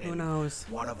hired. Who and knows?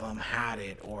 One of them had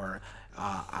it, or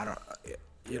I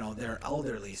don't. They're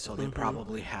elderly, so they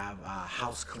probably have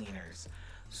house cleaners.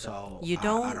 So You I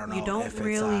don't, don't know you don't if it's,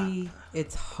 really,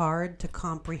 it's hard to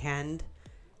comprehend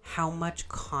how much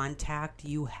contact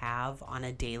you have on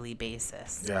a daily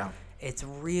basis. Yeah. It's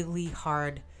really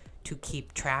hard to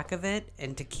keep track of it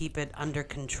and to keep it under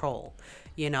control.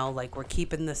 Like we're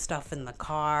keeping the stuff in the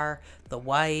car, the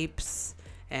wipes,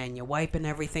 and you're wiping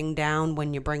everything down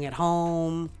when you bring it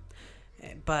home.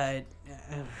 But,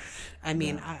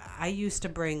 I used to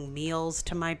bring meals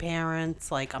to my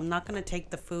parents. Like, I'm not going to take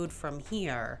the food from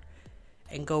here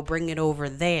and go bring it over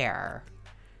there.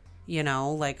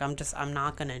 I'm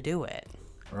not going to do it.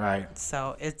 Right.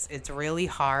 So it's really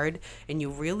hard, and you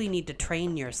really need to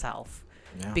train yourself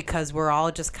Yeah. because we're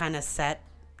all just kind of set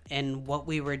in what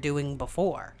we were doing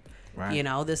before. Right.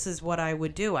 This is what I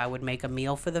would do. I would make a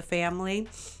meal for the family,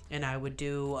 and I would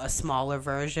do a smaller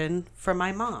version for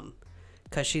my mom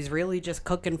because she's really just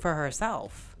cooking for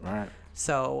herself. Right.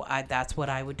 So that's what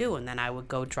I would do. And then I would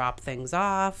go drop things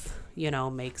off,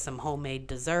 make some homemade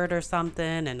dessert or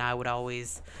something. And I would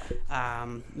always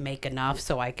make enough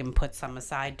so I can put some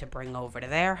aside to bring over to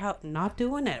their house. Not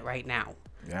doing it right now.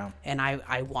 Yeah. And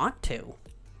I want to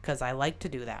because I like to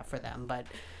do that for them. But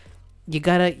you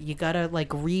gotta like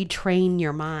retrain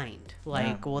your mind.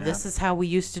 Like, this is how we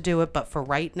used to do it. But for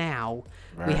right now,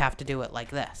 we Right. have to do it like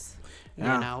this.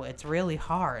 Yeah. It's really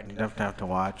hard. You definitely have to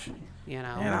watch.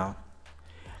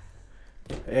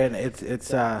 And it's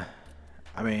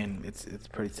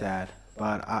pretty sad,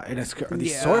 but and it's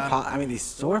these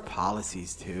store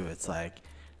policies too. It's like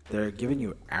they're giving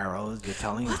you arrows. They're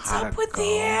telling you What's how up to with go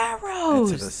the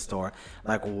arrows? into the store.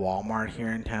 Like Walmart here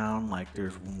in town, like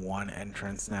there's one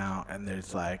entrance now, and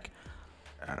there's like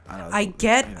I don't know.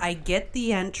 I get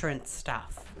the entrance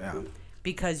stuff. Yeah.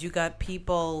 Because you got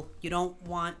people, you don't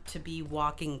want to be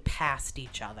walking past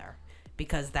each other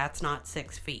because that's not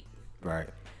 6 feet. Right.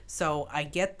 So I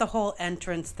get the whole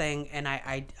entrance thing, and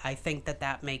I think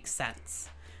that makes sense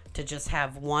to just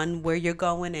have one where you're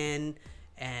going in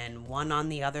and one on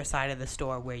the other side of the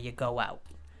store where you go out.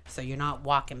 So you're not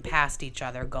walking past each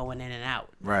other going in and out.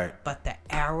 Right. But the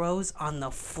arrows on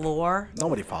the floor,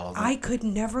 Nobody follows them. I could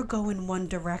never go in one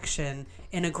direction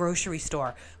in a grocery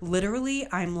store. Literally,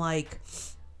 I'm like,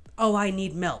 oh, I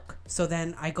need milk. So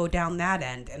then I go down that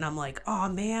end, and I'm like, oh,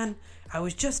 man, I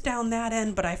was just down that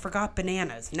end, but I forgot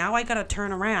bananas. Now I got to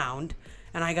turn around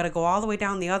and I got to go all the way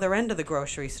down the other end of the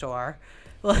grocery store.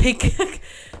 Like,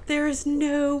 there is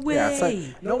no way. Yeah, it's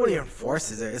like nobody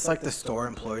enforces it. It's like the store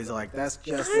employees are like, that's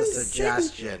just a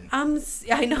suggestion.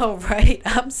 I know, right?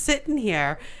 I'm sitting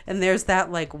here, and there's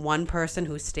that like one person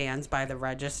who stands by the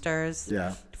registers.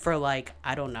 Yeah. For like,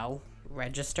 I don't know,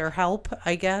 register help,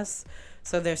 I guess.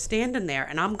 So they're standing there,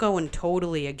 and I'm going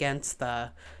totally against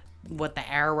what the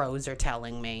arrows are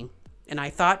telling me. And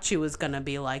I thought she was gonna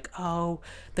be like, "Oh,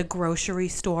 the grocery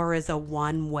store is a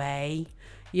one-way."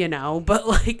 You know, but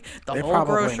like the whole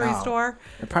grocery store.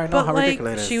 They probably know how like,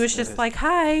 ridiculous she was just like,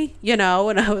 "Hi," you know,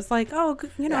 and I was like, "Oh,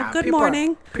 good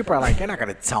morning." People are like, "You're not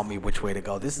gonna tell me which way to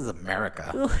go. This is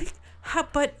America." Like,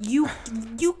 but you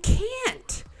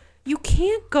can't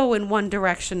go in one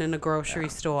direction in a grocery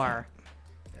store.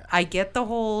 Yeah. I get the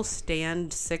whole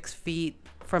stand 6 feet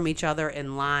from each other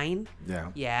in line.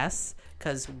 Yeah. Yes,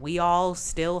 because we all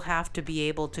still have to be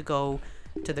able to go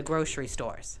to the grocery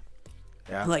stores.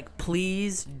 Yeah. Like,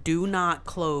 please do not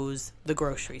close the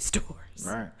grocery stores.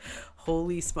 Right.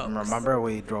 Holy smokes. Remember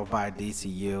we drove by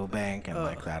DCU Bank and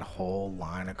like that whole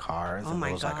line of cars. Oh and my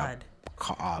there was God.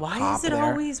 Like a why cop is it there.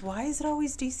 always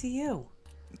DCU?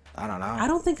 I don't know. I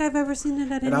don't think I've ever seen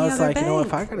it at and any I was other like, bank. you know,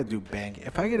 if I gotta do bank,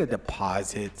 if I gotta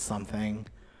deposit something,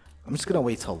 I'm just gonna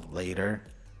wait till later.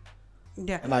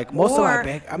 Yeah. And like most of my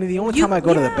bank, I mean, the only time I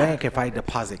go to the bank if I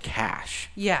deposit cash.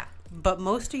 Yeah, but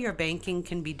most of your banking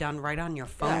can be done right on your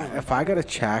phone. Yeah, if I get a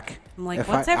check, I'm like, if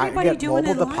what's I everybody get doing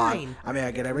mobile in line? I mean,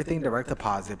 I get everything direct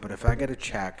deposit, but if I get a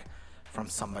check from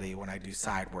somebody when I do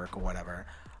side work or whatever,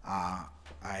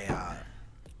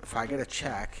 if I get a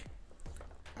check,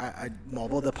 I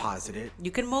mobile deposit it. You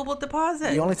can mobile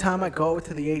deposit. The only time I go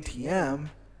to the ATM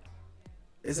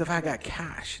is if I got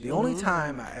cash. The only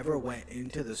time I ever went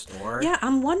into the store. Yeah,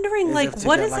 I'm wondering, like, to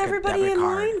what get, is like, a everybody debit in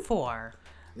card. line for?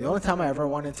 The only time I ever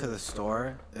went into the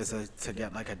store is to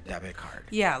get like a debit card.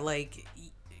 Yeah, like,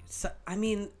 so, I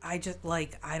mean, I just,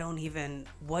 like, I don't even,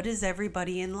 what is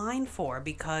everybody in line for?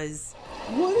 Because...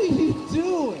 What are you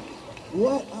doing?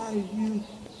 What are you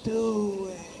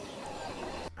doing?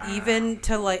 Even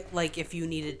to, like if you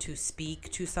needed to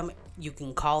speak to some, you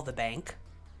can call the bank.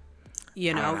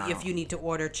 You know, if you need to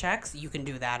order checks, you can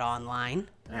do that online.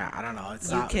 Yeah, I don't know. It's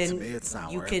You not. can, To me, it's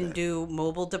not. you worth can it. do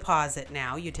mobile deposit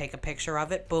now. You take a picture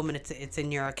of it, boom, and it's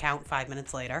in your account 5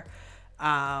 minutes later.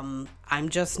 I'm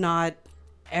just not.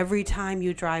 Every time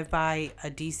you drive by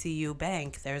a DCU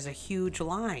bank, there's a huge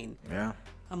line. Yeah.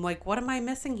 I'm like, what am I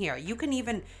missing here? You can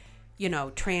even, you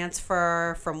know,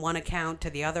 transfer from one account to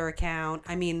the other account.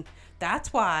 I mean,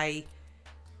 that's why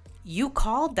you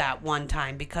called that one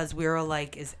time, because we were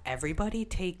like, is everybody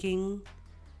taking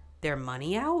their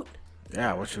money out?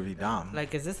 Yeah, which would be dumb.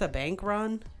 Like, is this a bank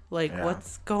run? Like, Yeah.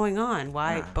 what's going on?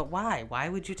 Why? Yeah. But why? Why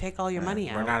would you take all your money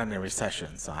out? We're not in a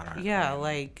recession, so I don't. Yeah,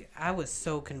 like, I was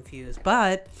so confused.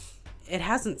 But it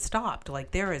hasn't stopped.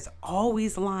 Like, there is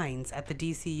always lines at the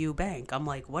DCU bank. I'm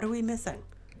like, what are we missing?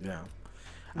 Yeah.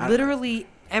 Literally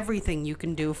everything you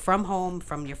can do from home,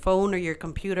 from your phone or your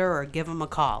computer, or give them a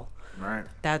call. Right.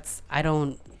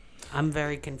 I'm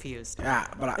very confused. Yeah,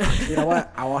 but you know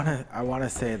what? I wanna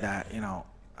say that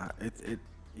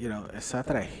it's not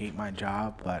that I hate my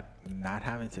job, but not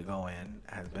having to go in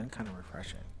has been kind of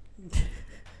refreshing.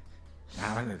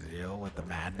 Having to deal with the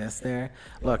madness there.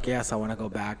 Look, yes, I want to go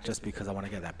back just because I want to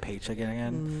get that paycheck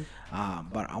again.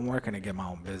 But I'm working to get my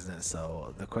own business,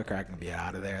 so the quicker I can be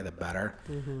out of there, the better.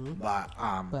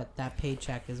 But that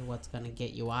paycheck is what's going to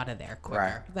get you out of there quicker.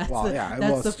 Right. That's Well, the, yeah,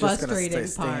 that's the it's just gonna frustrating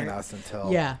stay in part. us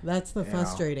until, Yeah, that's the you know.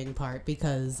 frustrating part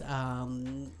because,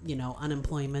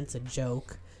 unemployment's a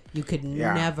joke. You could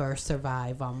Yeah. never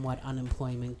survive on what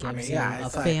unemployment gives mean, you. yeah, A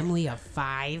it's like- family of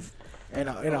 5. and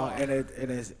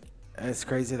it's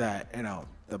crazy that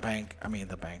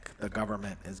the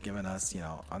government is giving us,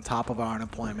 on top of our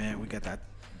unemployment, we get that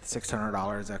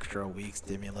 $600 extra a week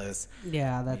stimulus.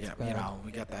 Yeah, that's Yeah, good.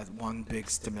 we get that one big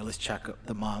stimulus check of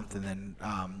the month, and then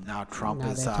now Trump Now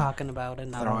is they're talking about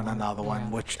another throwing one. another one, Yeah.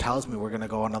 which tells me we're gonna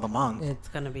go another month. It's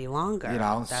going to be longer.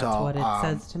 That's so what it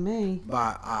says to me.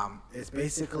 But it's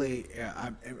basically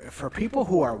for people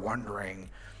who are wondering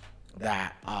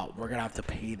that we're gonna have to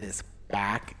pay this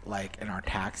back, like in our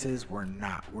taxes. We're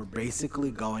not. We're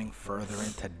basically going further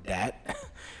into debt.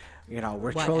 We're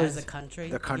What, trillions. as a country,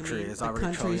 The you country mean? is The already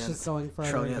country's just going further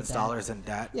into trillions debt. dollars in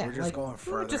debt. Yeah, we're just like, going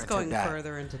further We're just into going debt.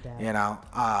 further into debt.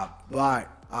 But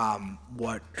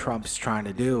what Trump's trying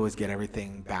to do is get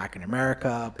everything back in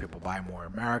America. People buy more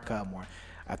America, more.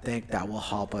 I think that will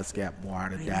help us get more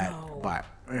out of debt. know. But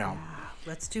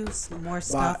Let's do some more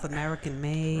stuff American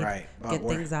made. Right. Get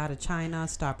things out of China.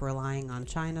 Stop relying on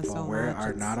China so much. We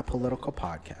are not a political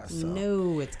podcast. So.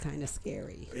 No, it's kind of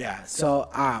scary. Yeah. So,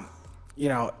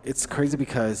 it's crazy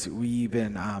because we've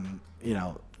been,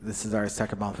 this is our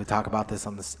second month. We talked about this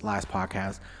on this last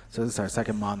podcast. So this is our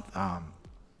second month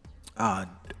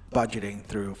budgeting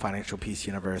through Financial Peace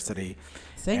University.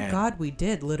 Thank God we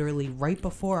did, literally right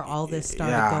before all this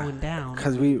started going down.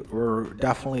 Because we're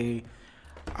definitely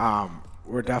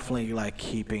like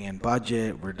keeping in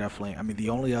budget. The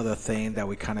only other thing that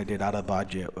we kind of did out of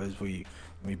budget was we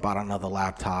bought another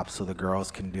laptop so the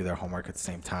girls can do their homework at the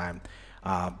same time.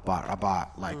 But I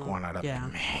bought one at an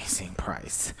amazing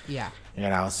price. Yeah.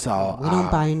 So we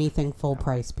don't buy anything full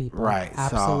price, people. Right.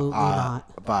 Absolutely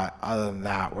not. But other than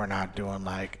that, we're not doing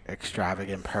like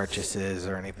extravagant purchases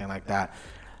or anything like that.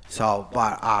 So,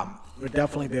 we've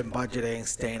definitely been budgeting,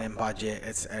 staying in budget.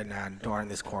 During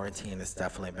this quarantine, it's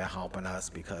definitely been helping us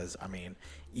because,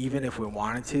 even if we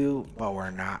wanted to, but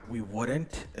we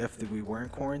wouldn't if we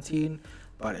weren't quarantined.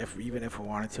 But even if we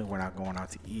wanted to, we're not going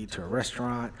out to eat to a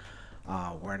restaurant.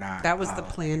 We're not. That was the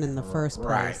plan in the first place,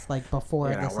 right. like before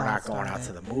this all started. We're not going out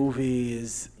to the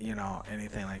movies,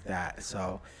 anything like that.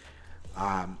 So,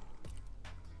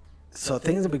 so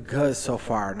things have been good so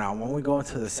far. Now, when we go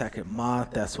into the second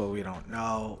month, that's what we don't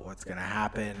know what's gonna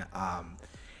happen.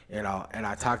 And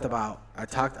I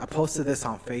posted this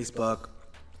on Facebook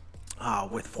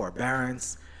with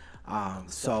forbearance.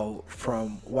 So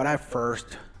from what I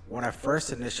first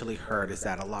initially heard is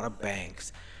that a lot of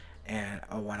banks. And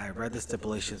when I read the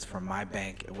stipulations from my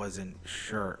bank, it wasn't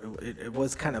sure. It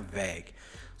was kind of vague.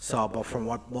 So, but from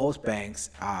what most banks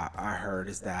I heard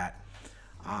is that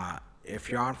if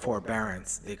you're on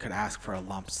forbearance, they could ask for a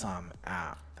lump sum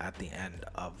at the end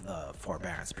of the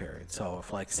forbearance period. So,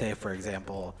 if say for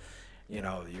example,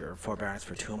 your forbearance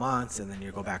for 2 months and then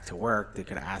you go back to work, they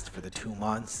could ask for the 2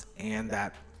 months and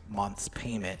that month's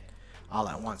payment all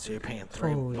at once. So you're paying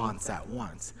 3 months at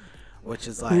once. Which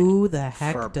is like, who the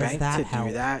heck for a does bank that to help?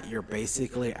 do that, you're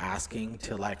basically asking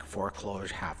to foreclose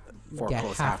half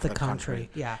the country.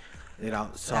 Yeah.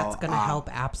 So that's gonna help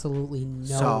absolutely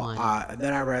no one. And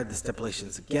then I read the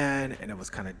stipulations again, and it was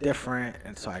kind of different.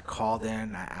 And so I called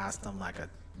in, I asked them a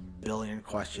billion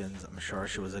questions. I'm sure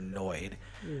she was annoyed.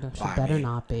 She better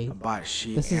not be. But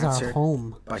this is our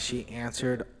home. But she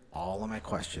answered all of my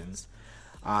questions.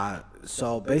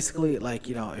 So basically,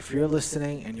 if you're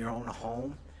listening and you're on a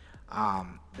home.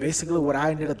 Basically what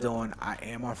I ended up doing, I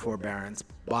am on forbearance,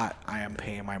 but I am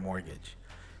paying my mortgage.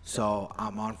 So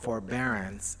I'm on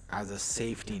forbearance as a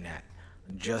safety net,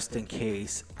 just in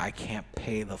case I can't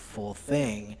pay the full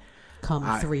thing.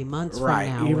 Come 3 months from right,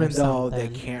 now, even or though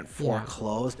something. they can't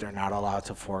foreclose, they're not allowed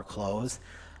to foreclose.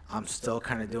 I'm still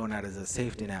kind of doing that as a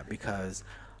safety net because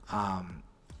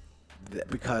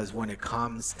when it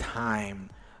comes time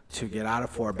to get out of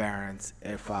forbearance,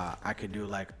 if I could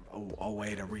do a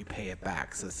way to repay it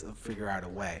back, so figure out a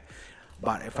way.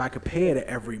 But if I could pay it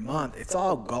every month, it's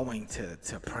all going to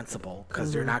principal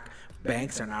because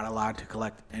banks are not allowed to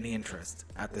collect any interest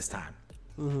at this time.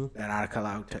 They're not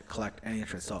allowed to collect any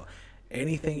interest. So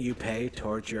anything you pay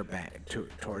towards your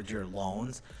towards your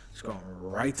loans is going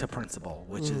right to principal,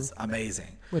 which is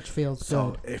amazing. Which feels good.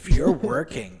 So if you're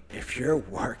working,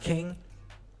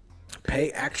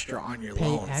 pay extra on your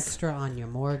loans. Pay extra on your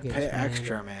mortgage. Pay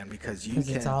extra, man, because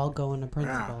it's all going to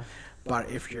principal. Yeah. But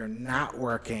if you're not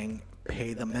working,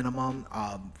 pay the minimum.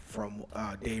 From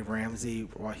Dave Ramsey,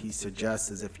 what he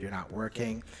suggests is if you're not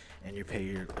working and you pay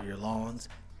your loans,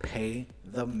 pay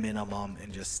the minimum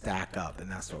and just stack up.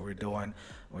 And that's what we're doing.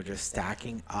 We're just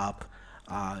stacking up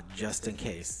just in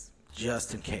case,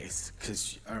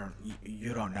 because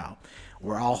you don't know.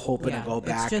 We're all hoping to go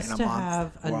back in a month. It's just to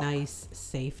have a nice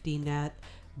safety net,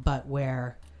 but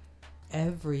where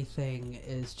everything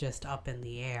is just up in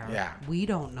the air. Yeah. We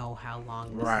don't know how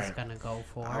long this is going to go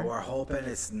for. We're hoping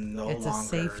it's no longer a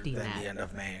safety than net. the end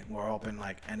of May. We're hoping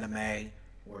end of May,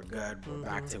 we're good. We're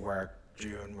back to work.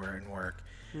 June, we're in work.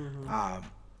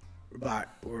 But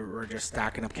we're just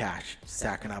stacking up cash,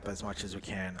 stacking up as much as we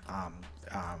can.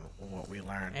 What we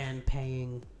learned. And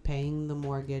paying the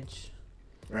mortgage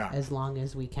as long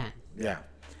as we can. Yeah.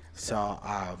 So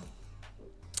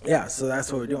so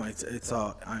that's what we're doing. It's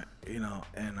all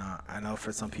and I know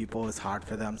for some people it's hard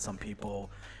for them. Some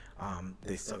people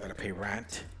they still got to pay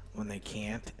rent when they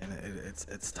can't, and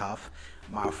it's tough.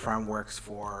 My friend works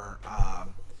for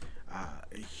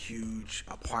a huge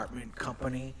apartment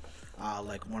company,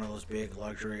 like one of those big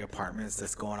luxury apartments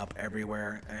that's going up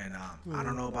everywhere. And I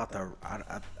don't know about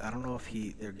I don't know if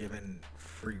they're giving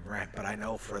free rent, but I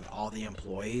know for all the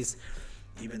employees,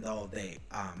 even though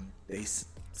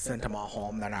sent them all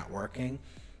home. They're not working.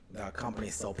 The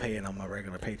company's still paying them a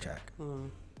regular paycheck.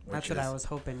 That's what I was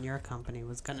hoping your company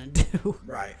was gonna do.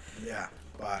 Right. Yeah.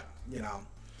 But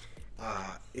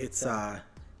it's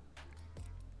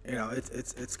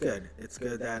it's good. It's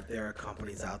good that there are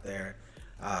companies out there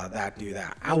that do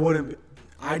that.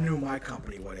 I knew my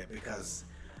company wouldn't because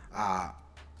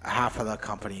half of the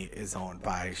company is owned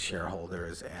by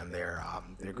shareholders and they're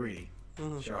greedy.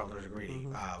 Shareholders are greedy.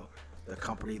 The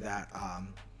company that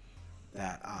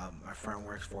my friend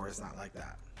works for is not like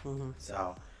that.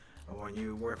 So when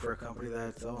you work for a company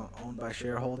that's owned by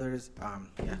shareholders,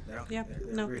 they don't. Yeah,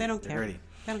 they're no, greedy. they don't They're care. greedy.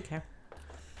 They don't care.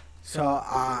 So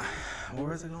where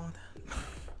was I going with that?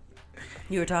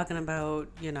 You were talking about,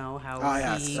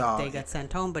 how they got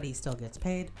sent home, but he still gets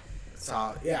paid.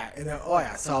 So yeah, and then,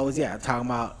 so I was talking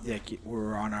about we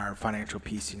were on our Financial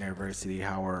Peace University,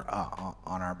 how we're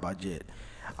on our budget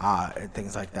and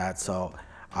things like that. So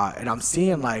and I'm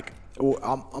seeing I'm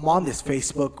on this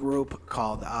Facebook group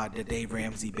called the Dave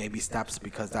Ramsey Baby Steps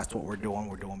because that's what we're doing.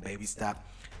 We're doing baby step.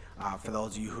 For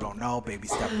those of you who don't know, baby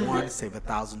step 1, save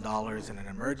 $1,000 in an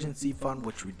emergency fund,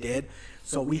 which we did.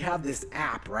 So we have this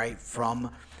app, right,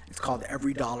 it's called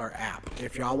Every Dollar app.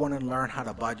 If y'all want to learn how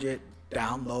to budget,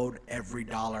 download Every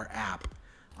Dollar app.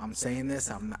 I'm saying this,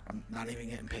 I'm not even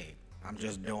getting paid. I'm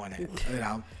just doing it,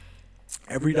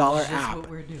 Every Dollar That's app. what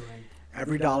we're doing.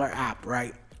 Every Dollar app,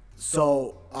 right?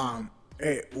 So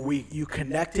you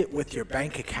connect it with your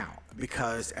bank account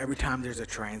because every time there's a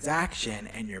transaction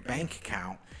in your bank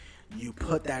account, you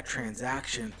put that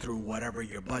transaction through whatever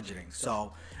you're budgeting.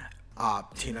 So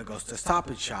Tina goes to Stop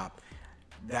and Shop.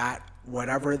 That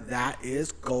whatever that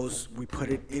is we put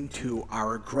it into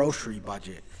our grocery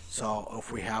budget. So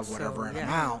if we have whatever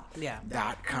amount,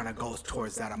 that kind of goes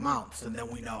towards that amount. So then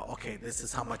we know, okay, this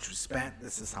is how much we spent.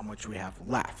 This is how much we have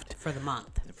left For the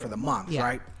month.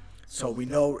 right? So we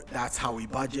know that's how we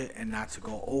budget and not to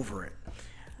go over it.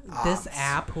 This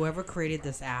app, whoever created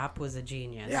this app was a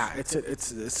genius. Yeah,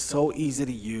 it's so easy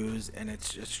to use and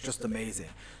it's just amazing.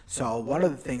 So one of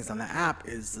the things on the app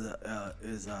is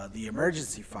the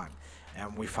emergency fund,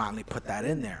 and we finally put that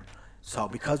in there. So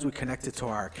because we connected to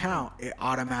our account, it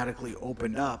automatically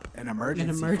opened up an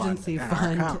emergency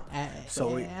fund in our account.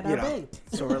 At our bank.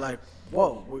 So we're like,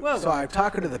 whoa. So I'm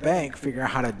talking to the bank, figuring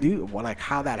out how to do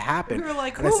how that happened. We were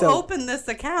like, who opened this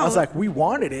account? I was like, we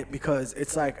wanted it because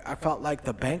it's like I felt like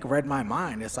the bank read my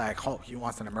mind. It's like, oh, he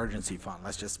wants an emergency fund.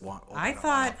 Let's just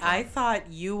I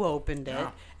thought you opened it,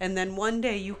 and then one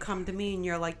day you come to me and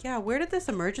you're like, yeah, where did this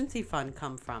emergency fund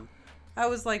come from? I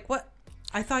was like, what?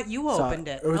 I thought you opened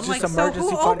it. It was I'm just like, emergency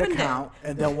so who fund opened account,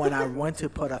 it? and then when I went to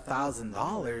put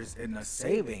 $1,000 in the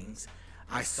savings,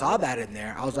 I saw that in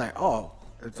there. I was like, oh,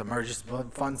 it's emergency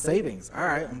fund savings. All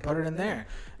right, I'm put it in there.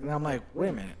 And I'm like, wait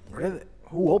a minute,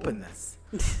 who opened this?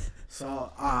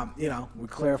 So we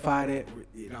clarified it.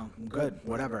 Good,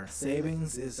 whatever.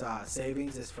 Savings is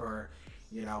for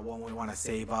when we want to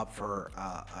save up for.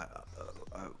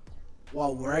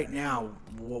 Well, right now,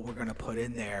 what we're gonna put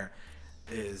in there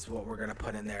is what we're gonna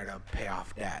put in there to pay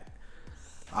off debt.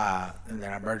 And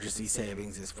then emergency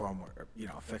savings is for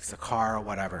fix a car or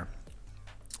whatever.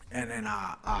 And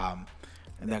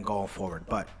then going forward.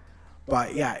 But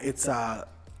yeah, it's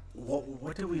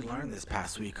what did we learn this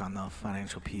past week on the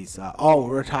financial piece? They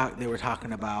were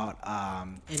talking about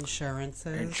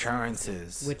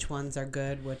insurances. Which ones are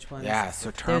good? Which ones? Yeah,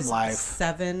 so There's life.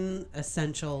 7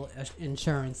 essential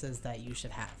insurances that you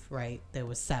should have, right? There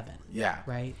was 7. Yeah.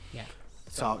 Right. Yeah.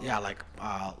 So yeah,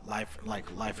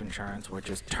 life insurance, which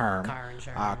is term. Car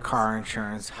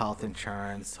insurance. Health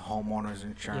insurance, homeowners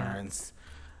insurance.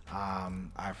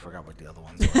 I forgot what the other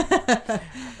ones were.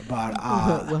 But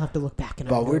we'll have to look back.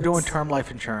 But we're doing term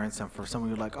life insurance, and for some of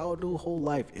you, like, oh, do whole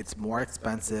life. It's more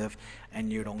expensive,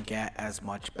 and you don't get as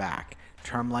much back.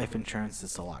 Term life insurance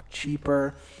is a lot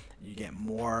cheaper. You get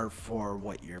more for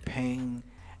what you're paying,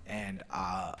 and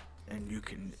you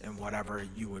can, and whatever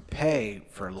you would pay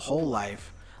for whole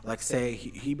life. Like, say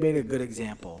he made a good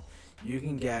example. You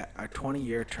can get a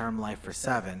 20-year term life for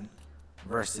 $7.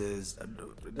 Versus,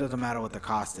 it doesn't matter what the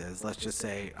cost is. Let's just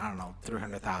say, I don't know,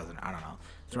 $300,000. I don't know,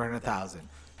 $300,000.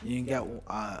 You can get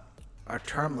a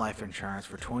term life insurance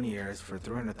for 20 years for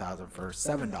 $300,000 for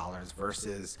 $7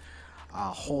 versus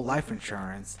whole life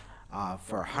insurance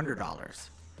for $100.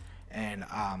 And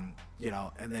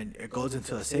and then it goes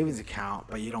into a savings account,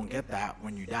 but you don't get that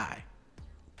when you die.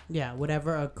 Yeah,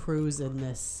 whatever accrues in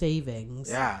this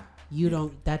savings. Yeah.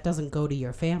 That doesn't go to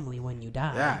your family when you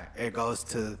die. Yeah, it goes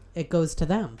to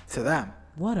them. To them.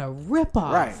 What a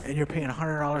ripoff. Right, and you're paying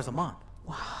 $100 a month.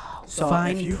 Wow. So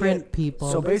fine print,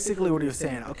 people. So basically what he was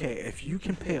saying, okay, if you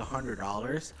can pay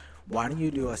 $100, Why don't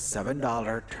you do a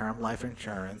 $7 term life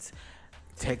insurance,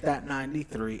 take that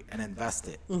 93 and invest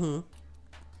it?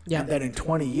 Yeah. And then in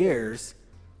 20 years,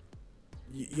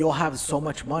 you'll have so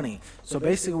much money. So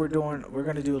basically, we're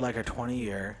going to do like a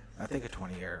 20-year, I think a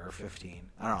 20-year or 15,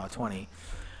 I don't know, 20.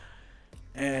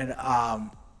 And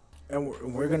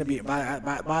we're going to be,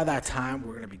 by that time,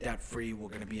 we're going to be debt free. We're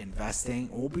going to be investing.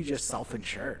 We'll be just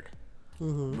self-insured. We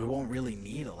won't really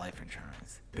need a life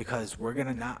insurance because we're going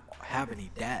to not have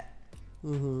any debt.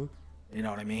 You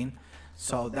know what I mean?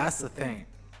 So that's the thing.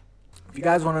 If you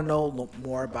guys want to know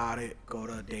more about it, go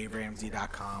to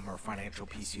DaveRamsey.com or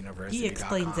FinancialPeaceUniversity.com. He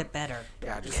explains it better.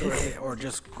 Yeah, just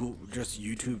just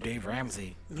YouTube Dave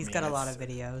Ramsey. He's got a lot of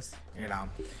videos. You know,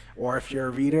 or if you're a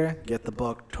reader, get the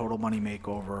book Total Money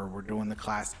Makeover. We're doing the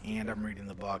class and I'm reading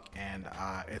the book, and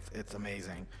it's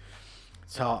amazing.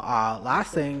 So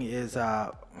last thing is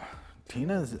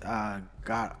Tina's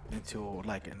got into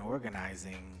like an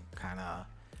organizing kind of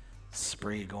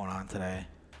spree going on today.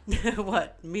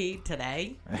 What, me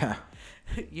today? Yeah.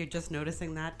 You're just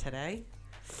noticing that today?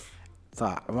 So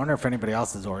I wonder if anybody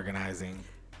else is organizing.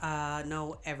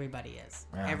 No, everybody is.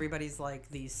 Yeah. Everybody's like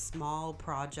these small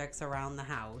projects around the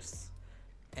house,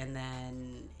 and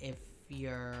then if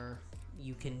you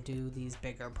can do these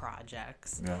bigger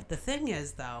projects. Yeah. The thing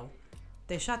is, though,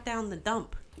 they shut down the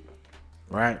dump.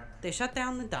 Right. They shut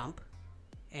down the dump,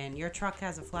 and your truck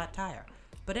has a flat tire.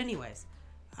 But anyways,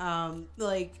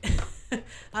 like,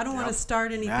 I don't want to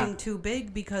start anything too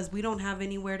big because we don't have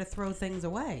anywhere to throw things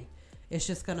away. It's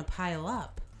just going to pile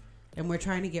up, and we're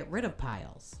trying to get rid of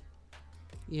piles,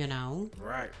 you know?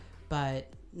 Right.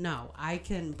 But no,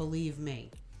 believe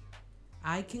me,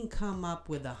 I can come up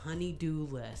with a honey-do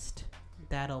list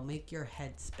that'll make your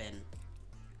head spin,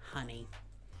 honey.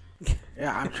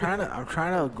 Yeah, I'm trying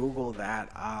to Google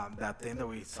that thing that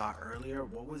we saw earlier.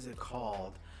 What was it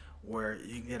called? Where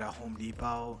you can get a Home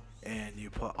Depot and you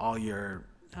put all your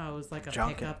it was like a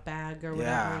junk pickup bag or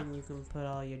whatever, and you can put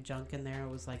all your junk in there. It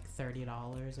was like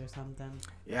 $30 or something.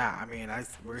 Yeah, I mean,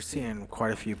 we're seeing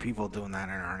quite a few people doing that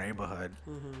in our neighborhood.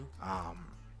 I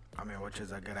mean, which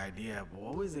is a good idea. But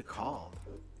what was it called?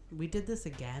 We did this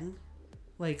again.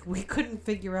 Like, we couldn't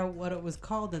figure out what it was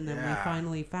called, and then we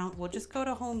finally found. Well, just go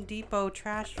to Home Depot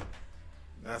trash.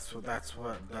 That's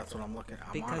what I'm looking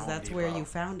at. Because that's where you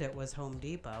found it, was Home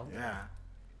Depot. Yeah.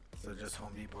 So just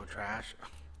Home Depot trash.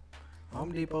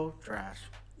 Home Depot trash.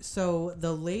 So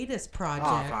the latest project.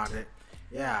 Oh, I found it.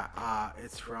 Yeah.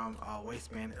 It's from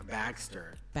Waste Man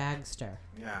Bagster.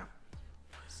 Yeah.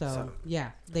 So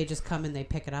yeah, they just come and they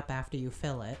pick it up after you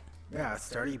fill it. Yeah, it's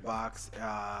 $30.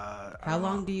 How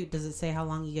long does it say how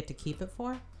long you get to keep it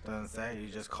for? Doesn't say. You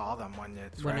just call them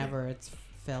whenever it's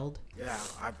filled. Yeah,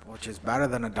 which is better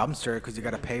than a dumpster because you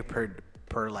got to pay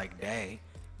per like day.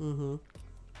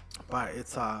 But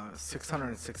it's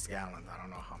 606 gallons. I don't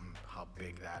know how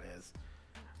big that is.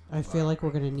 I feel like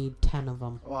we're gonna need 10 of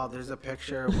them. Well, there's a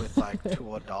picture with like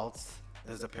two adults.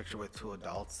 There's a picture with two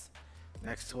adults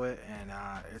next to it, and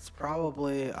it's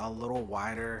probably a little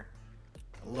wider,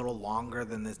 a little longer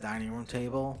than this dining room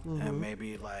table, and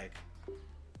maybe like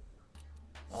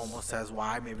almost as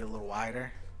wide, maybe a little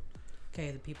wider.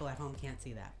 Okay, the people at home can't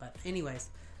see that, but anyways,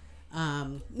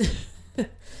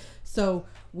 so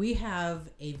we have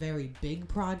a very big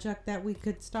project that we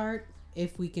could start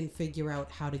if we can figure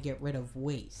out how to get rid of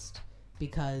waste,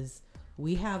 because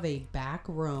we have a back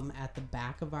room at the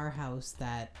back of our house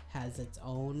that has its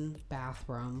own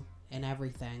bathroom and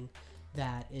everything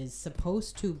that is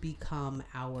supposed to become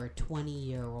our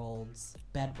 20-year-old's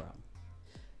bedroom.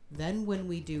 Then when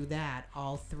we do that,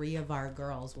 all 3 of our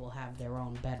girls will have their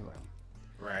own bedroom.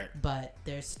 Right. But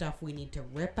there's stuff we need to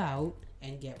rip out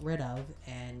and get rid of,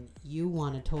 and you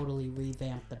want to totally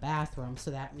revamp the bathroom, so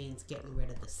that means getting rid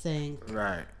of the sink,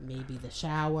 right? Maybe the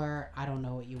shower. I don't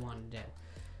know what you want to do.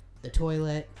 The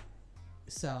toilet.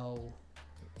 So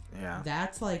yeah,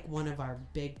 that's like one of our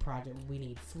big projects. We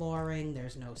need flooring.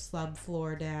 There's no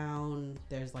subfloor down.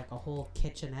 There's like a whole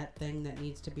kitchenette thing that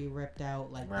needs to be ripped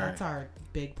out. Like that's our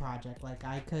big project. Like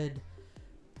I could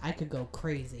go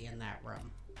crazy in that room.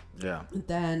 Yeah.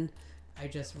 Then I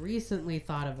just recently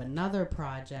thought of another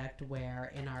project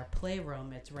where in our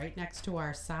playroom, it's right next to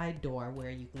our side door where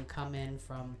you can come in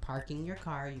from parking your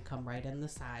car. You come right in the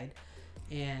side,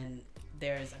 and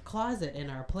there's a closet in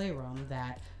our playroom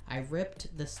that I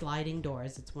ripped the sliding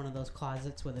doors. It's one of those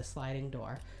closets with a sliding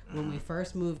door. When we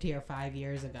first moved here 5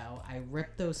 years ago, I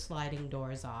ripped those sliding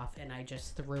doors off and I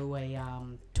just threw a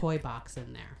toy box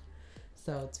in there.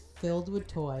 So it's filled with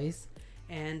toys.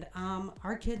 And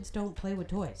our kids don't play with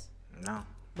toys. No.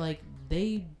 Like,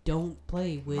 they don't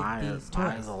play with these toys.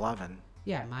 Mine is 11.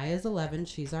 Yeah, Maya's 11.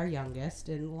 She's our youngest,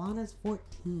 and Lana's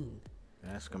 14.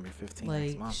 Yeah, it's gonna be 15 next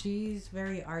Like, month. she's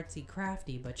very artsy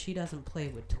crafty, but she doesn't play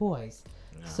with toys.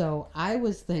 No. So I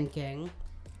was thinking,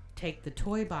 take the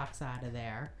toy box out of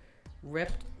there,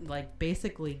 rip, like,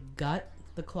 basically gut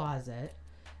the closet,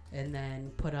 and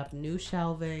then put up new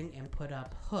shelving and put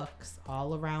up hooks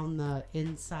all around the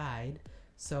inside.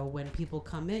 So when people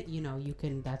come in, you know, you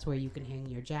can, that's where you can hang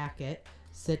your jacket,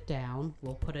 sit down.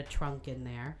 We'll put a trunk in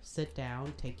there, sit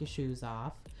down, take your shoes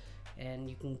off, and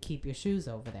you can keep your shoes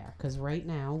over there. Because right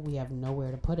now we have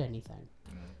nowhere to put anything.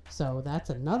 So that's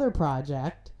another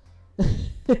project.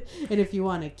 And if you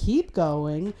want to keep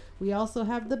going, we also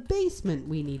have the basement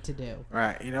we need to do.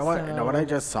 Right. You know what? You know what I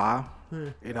just saw? Hmm.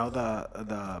 You know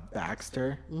the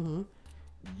Baxter. Mm-hmm.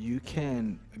 You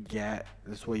can get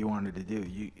this is what you wanted to do.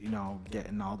 You know,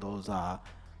 getting all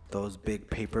those big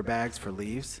paper bags for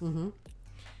leaves. Mm-hmm.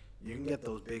 You can get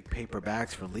those big paper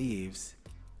bags for leaves.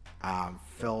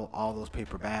 Fill all those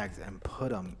paper bags and put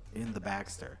them in the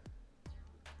Baxter.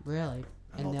 Really?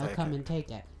 And they'll come and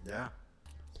take it. Yeah.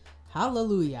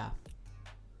 Hallelujah.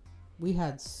 We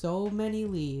had so many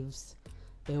leaves.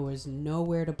 There was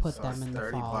nowhere to put So them it's in the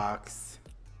 $30. fall.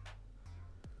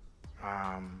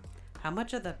 How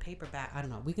much of the paper bag? I don't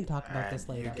know. We can talk about And this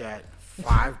later. you get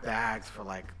 5 bags for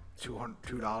like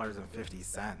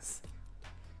 $2.50.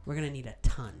 We're gonna need a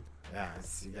ton. Yeah,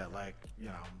 so you get like, you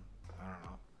know, I don't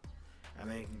know.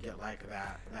 And then you can get like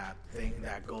that thing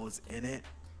that goes in it.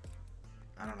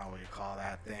 I don't know what you call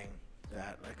that thing.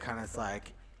 That like, kind of is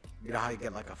like, you know how you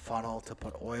get like a funnel to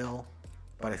put oil,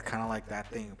 but it's kind of like that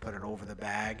thing. You put it over the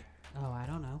bag. Oh, I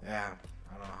don't know. Yeah,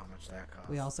 I don't know how much that costs.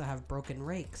 We also have broken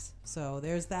rakes, so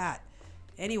there's that.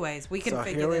 Anyways, we can so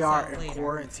figure here we this are out in later.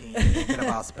 quarantine thinking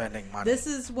about spending money. This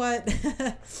is what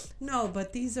no,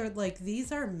 but these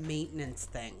are maintenance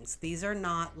things. These are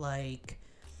not like,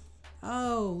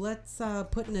 oh, let's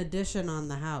put an addition on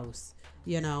the house.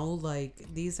 You know, like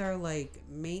these are like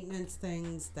maintenance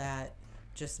things that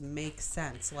just make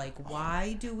sense. Like,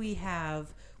 why do we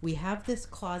have this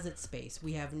closet space?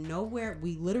 We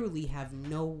literally have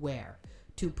nowhere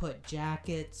to put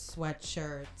jackets,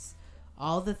 sweatshirts,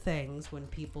 all the things when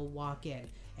people walk in.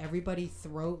 Everybody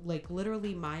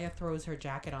literally Maya throws her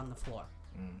jacket on the floor.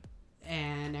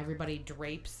 And everybody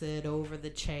drapes it over the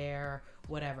chair,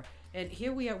 whatever. And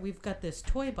here we are, we've got this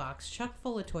toy box chock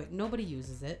full of toys. Nobody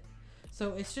uses it.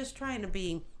 So it's just trying to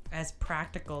be as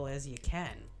practical as you can,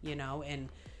 you know, and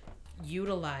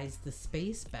utilize the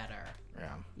space better.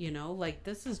 Yeah. You know, like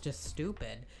this is just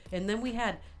stupid. And then we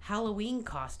had Halloween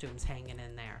costumes hanging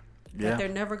in there that they're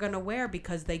never going to wear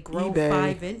because they grow eBay.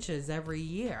 5 inches every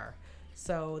year.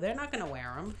 So they're not going to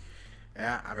wear them.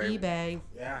 Yeah, I mean, eBay.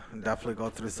 Yeah, and definitely go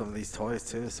through some of these toys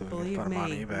too, so we Believe can put them on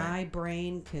me, eBay. my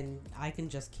brain I can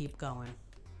just keep going.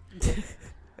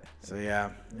 So yeah,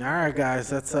 all right, guys,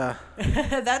 that's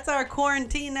That's our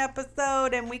quarantine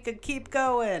episode, and we could keep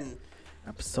going.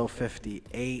 episode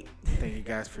 58. Thank you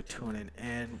guys for tuning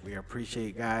in. We appreciate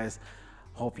you guys.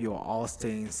 Hope you are all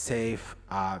staying safe.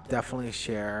 Definitely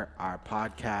share our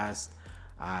podcast.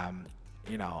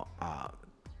 You know,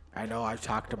 I know I've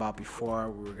talked about before.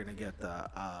 We were gonna get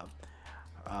the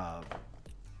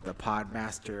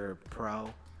Podmaster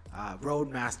Pro,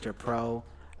 Roadmaster Pro,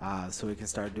 so we can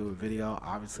start doing video.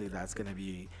 Obviously, that's gonna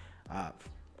be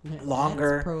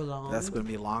longer. That's going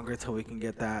to be longer till we can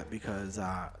get that because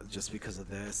just because of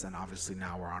this, and obviously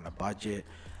now we're on a budget.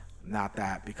 Not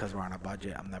that because we're on a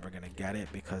budget, I'm never going to get it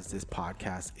because this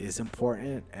podcast is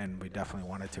important and we definitely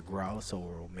want it to grow, so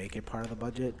we'll make it part of the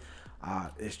budget.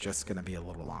 It's just going to be a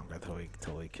little longer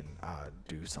till we can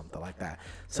do something like that.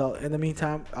 So in the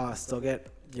meantime, still get,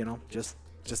 you know, just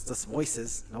the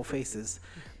voices, no faces.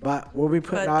 But we'll be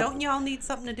putting But out. don't y'all need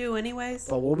something to do anyways?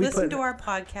 But we'll be Listen putting- to our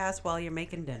podcast while you're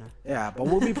making dinner. Yeah, but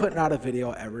we'll be putting out a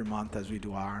video every month as we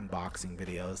do our unboxing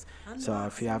videos. So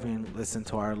if you haven't listened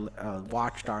to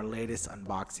watched our latest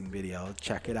unboxing video,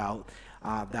 check it out.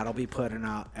 That'll be putting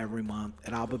out every month,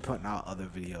 and I'll be putting out other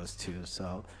videos too.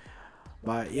 So,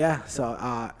 but yeah,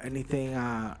 so anything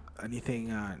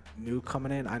new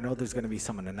coming in? I know there's gonna be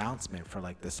some announcement for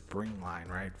like the spring line,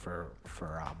 right? For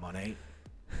Monet.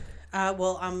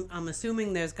 Well, I'm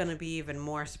assuming there's going to be even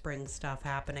more spring stuff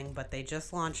happening, but they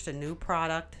just launched a new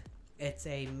product. It's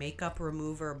a makeup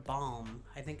remover balm.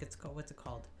 I think it's called, what's it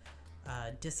called?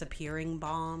 Disappearing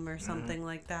balm or something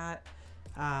like that.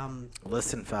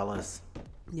 Listen, fellas.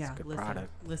 Yeah, It's a good listen, product.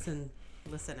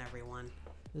 listen, everyone.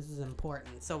 This is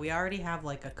important. So we already have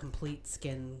like a complete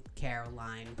skin care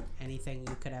line, anything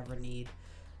you could ever need.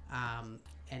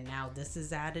 And now this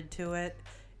is added to it.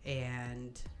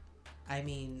 And I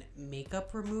mean,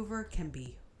 makeup remover can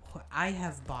be, I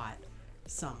have bought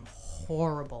some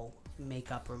horrible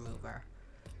makeup remover.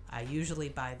 I usually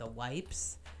buy the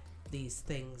wipes. These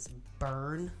things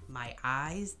burn my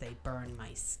eyes. They burn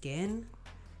my skin.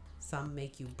 Some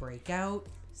make you break out.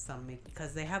 Some make,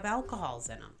 because they have alcohols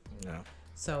in them. Yeah.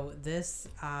 So this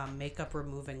makeup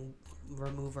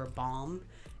remover balm,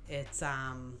 it's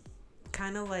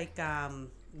kind of like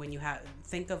when you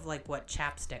think of like what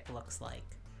chapstick looks like.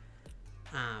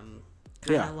 Kind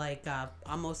of like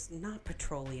almost not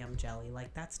petroleum jelly.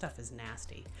 Like that stuff is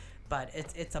nasty, but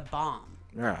it's a balm.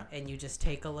 Yeah. And you just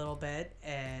take a little bit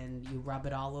and you rub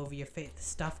it all over your face. The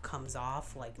stuff comes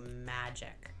off like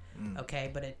magic. Okay,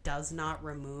 but it does not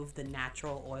remove the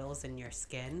natural oils in your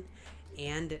skin,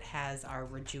 and it has our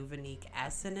Rejuvenique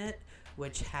S in it,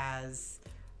 which has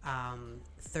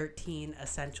 13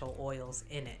 essential oils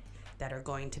in it that are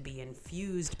going to be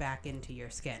infused back into your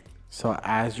skin. So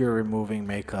as you're removing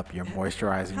makeup, you're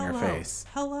moisturizing your face.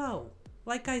 Hello.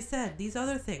 Like I said, these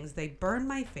other things, they burn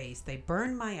my face, they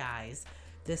burn my eyes.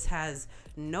 This has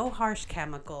no harsh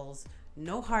chemicals,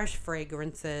 no harsh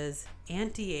fragrances,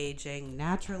 anti-aging,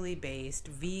 naturally based,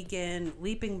 vegan,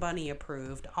 Leaping Bunny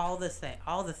approved, all the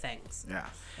things. Yeah.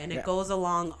 And it goes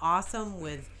along awesome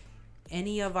with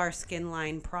any of our skin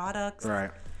line products.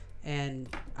 Right. And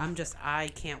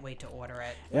I can't wait to order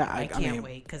it. Yeah, I can't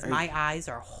wait because my eyes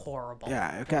are horrible.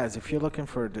 Yeah, guys, if you're looking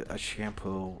for a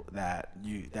shampoo that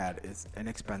is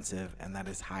inexpensive and that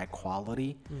is high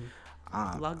quality,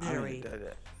 luxury,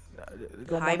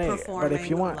 go high Monet. performing, but if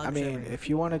you want, luxury. if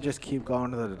you want to just keep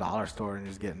going to the dollar store and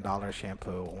just getting dollar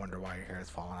shampoo, wonder why your hair is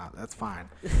falling out, that's fine.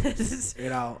 You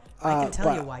know, I can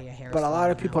tell you why your hair is But a lot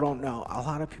of falling people out. don't know. A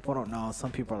lot of people don't know.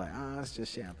 Some people are like, it's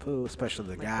just shampoo, especially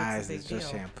the Like, guys. what's the It's big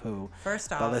just deal? shampoo.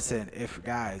 First off, but listen, if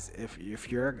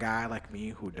you're a guy like me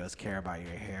who does care about your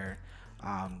hair,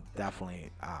 definitely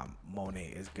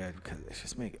Monet is good because it's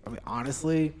just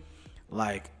honestly,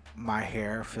 like my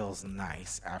hair feels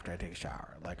nice after I take a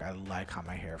shower. Like I like how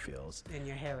my hair feels. and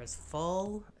your hair is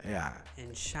full Yeah.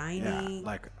 and shiny. Yeah,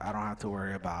 like I don't have to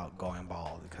worry about going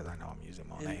bald because I know I'm using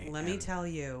Monet. And let me tell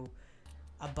you,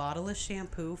 a bottle of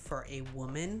shampoo for a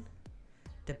woman,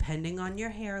 depending on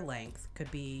your hair length,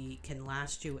 can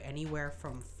last you anywhere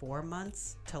from 4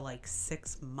 months to like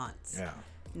 6 months. Yeah.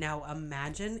 Now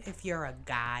imagine if you're a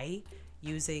guy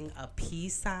using a pea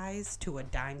size to a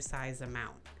dime size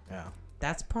amount. Yeah.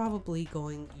 That's probably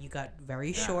you got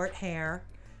very short hair.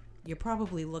 You're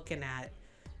probably looking at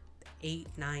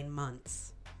 8-9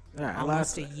 months. Yeah,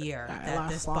 almost a year that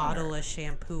this bottle of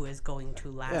shampoo is going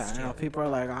to last you know, you. people are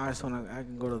like, I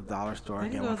can go to the dollar store I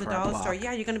and can get go one to the for dollar $1. store.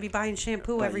 Yeah, you're going to be buying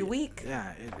shampoo But every week.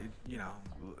 Yeah, you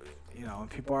know, when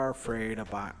people are afraid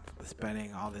about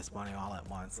spending all this money all at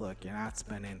once, look, you're not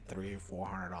spending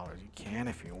 $300-$400. You can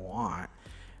if you want,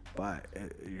 but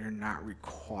you're not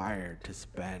required to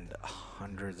spend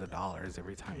hundreds of dollars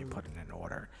every time you put in an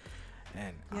order.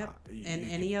 And Yep. And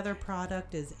any other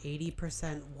product is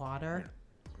 80% water.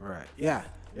 Right. Yeah.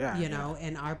 Yeah. You know,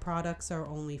 and our products are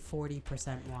only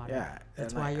 40% water. Yeah,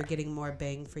 That's and why like- you're getting more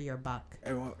bang for your buck.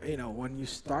 And you know, when you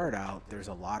start out, there's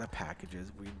a lot of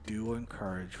packages. We do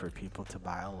encourage for people to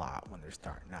buy a lot when they're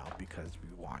starting out because we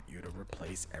want you to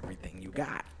replace everything you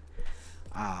got.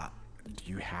 Do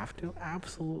you have to?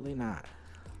 Absolutely not.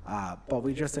 But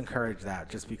we just encourage that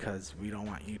just because we don't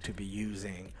want you to be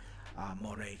using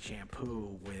Monet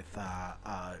shampoo with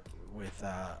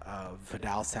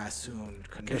Vidal Sassoon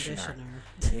conditioner.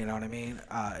 You know what I mean?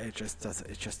 It just doesn't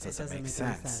doesn't make make any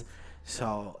sense. sense.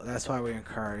 So that's why we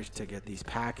encourage to get these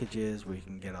packages where you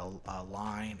can get a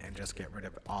line and just get rid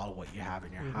of all what you have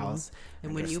in your house.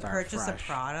 And when just you start purchase fresh.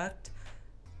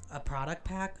 a product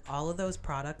pack, all of those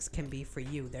products can be for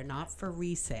you. They're not for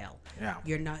resale. Yeah.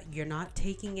 You're not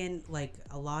taking in, like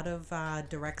a lot of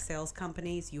direct sales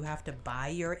companies, you have to buy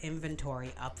your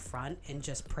inventory up front and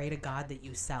just pray to God that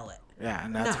you sell it. Yeah,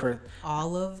 and that's No, for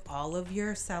all of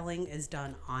your selling is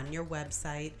done on your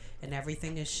website and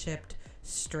everything is shipped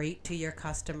straight to your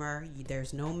customer.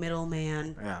 There's no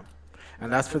middleman. yeah,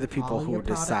 and that's for the people All who your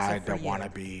products decide are to for want to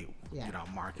you. be, Yeah. you know,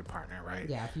 market partner, right?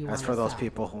 Yeah, if you that's wanna for those sell.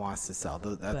 people who wants to sell.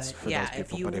 That's But for yeah, those people.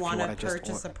 if you but if want you to want to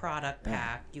purchase a product Yeah,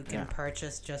 pack, you can yeah.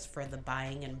 purchase just for the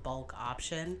buying in bulk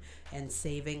option and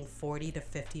saving 40 to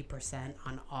 50%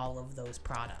 on all of those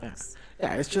products.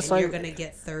 Yeah, it's just And like you're going to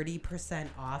get 30%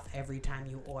 off every time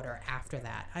you order after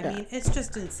that. I mean, it's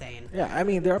just insane. yeah. I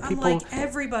mean, there are I'm people. like,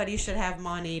 everybody should have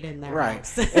Monade in their Right.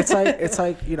 house. it's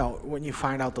like, you know, when you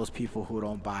find out those people who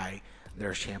don't buy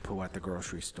their shampoo at the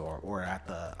grocery store or at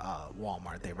the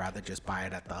Walmart, they rather just buy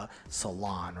it at the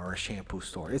salon or a shampoo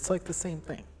store. It's like the same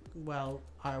thing. Well,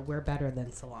 we're better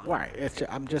than salon. Right.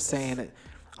 I'm just saying it.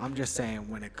 I'm just saying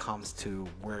when it comes to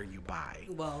where you buy.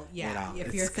 Well, yeah,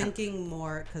 if you're thinking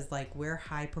more, because like we're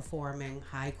high performing,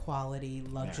 high quality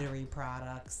luxury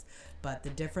products, but the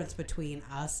difference between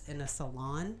us and a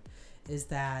salon is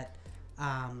that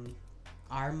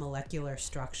our molecular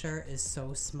structure is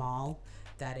so small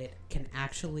that it can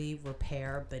actually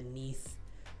repair beneath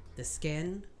the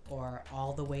skin or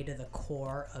all the way to the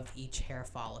core of each hair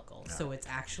follicle. Yeah. So it's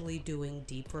actually doing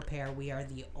deep repair. We are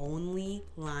the only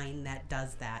line that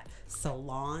does that,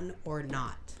 salon or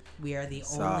not. We are the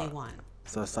only one.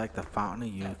 So it's like the fountain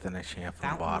of youth in a shampoo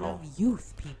fountain bottle. Fountain of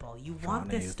youth, people. You want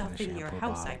this stuff in your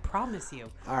house, bottle. I promise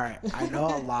you. All right. I know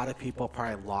a lot of people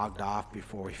probably logged off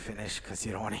before we finish because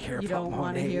you don't want to hear about Monat. You don't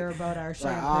want to hear about our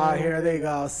shampoo. Oh, here they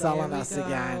go, selling us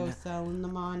again. Selling the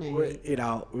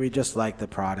Monat. We just like the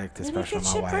product, especially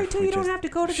my wife. Right too. You don't have to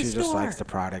go to the store. She just likes the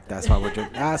product. That's why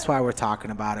that's why we're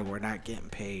talking about it. We're not getting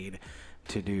paid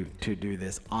to do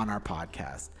this on our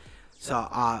podcast. So,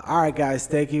 all right, guys,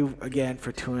 thank you again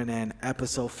for tuning in.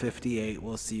 Episode 58.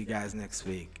 We'll see you guys next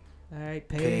week. All right,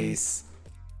 peace.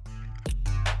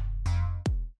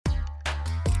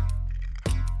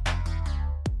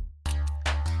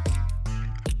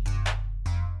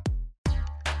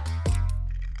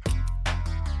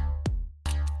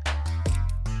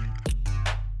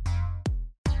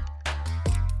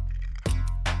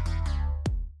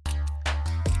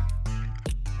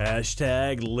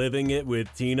 Hashtag living it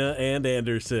with Tina and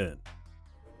Anderson.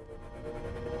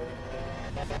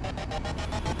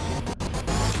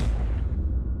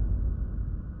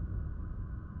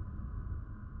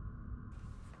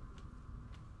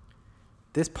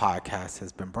 This podcast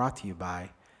has been brought to you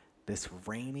by this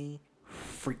rainy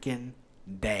freaking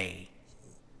day.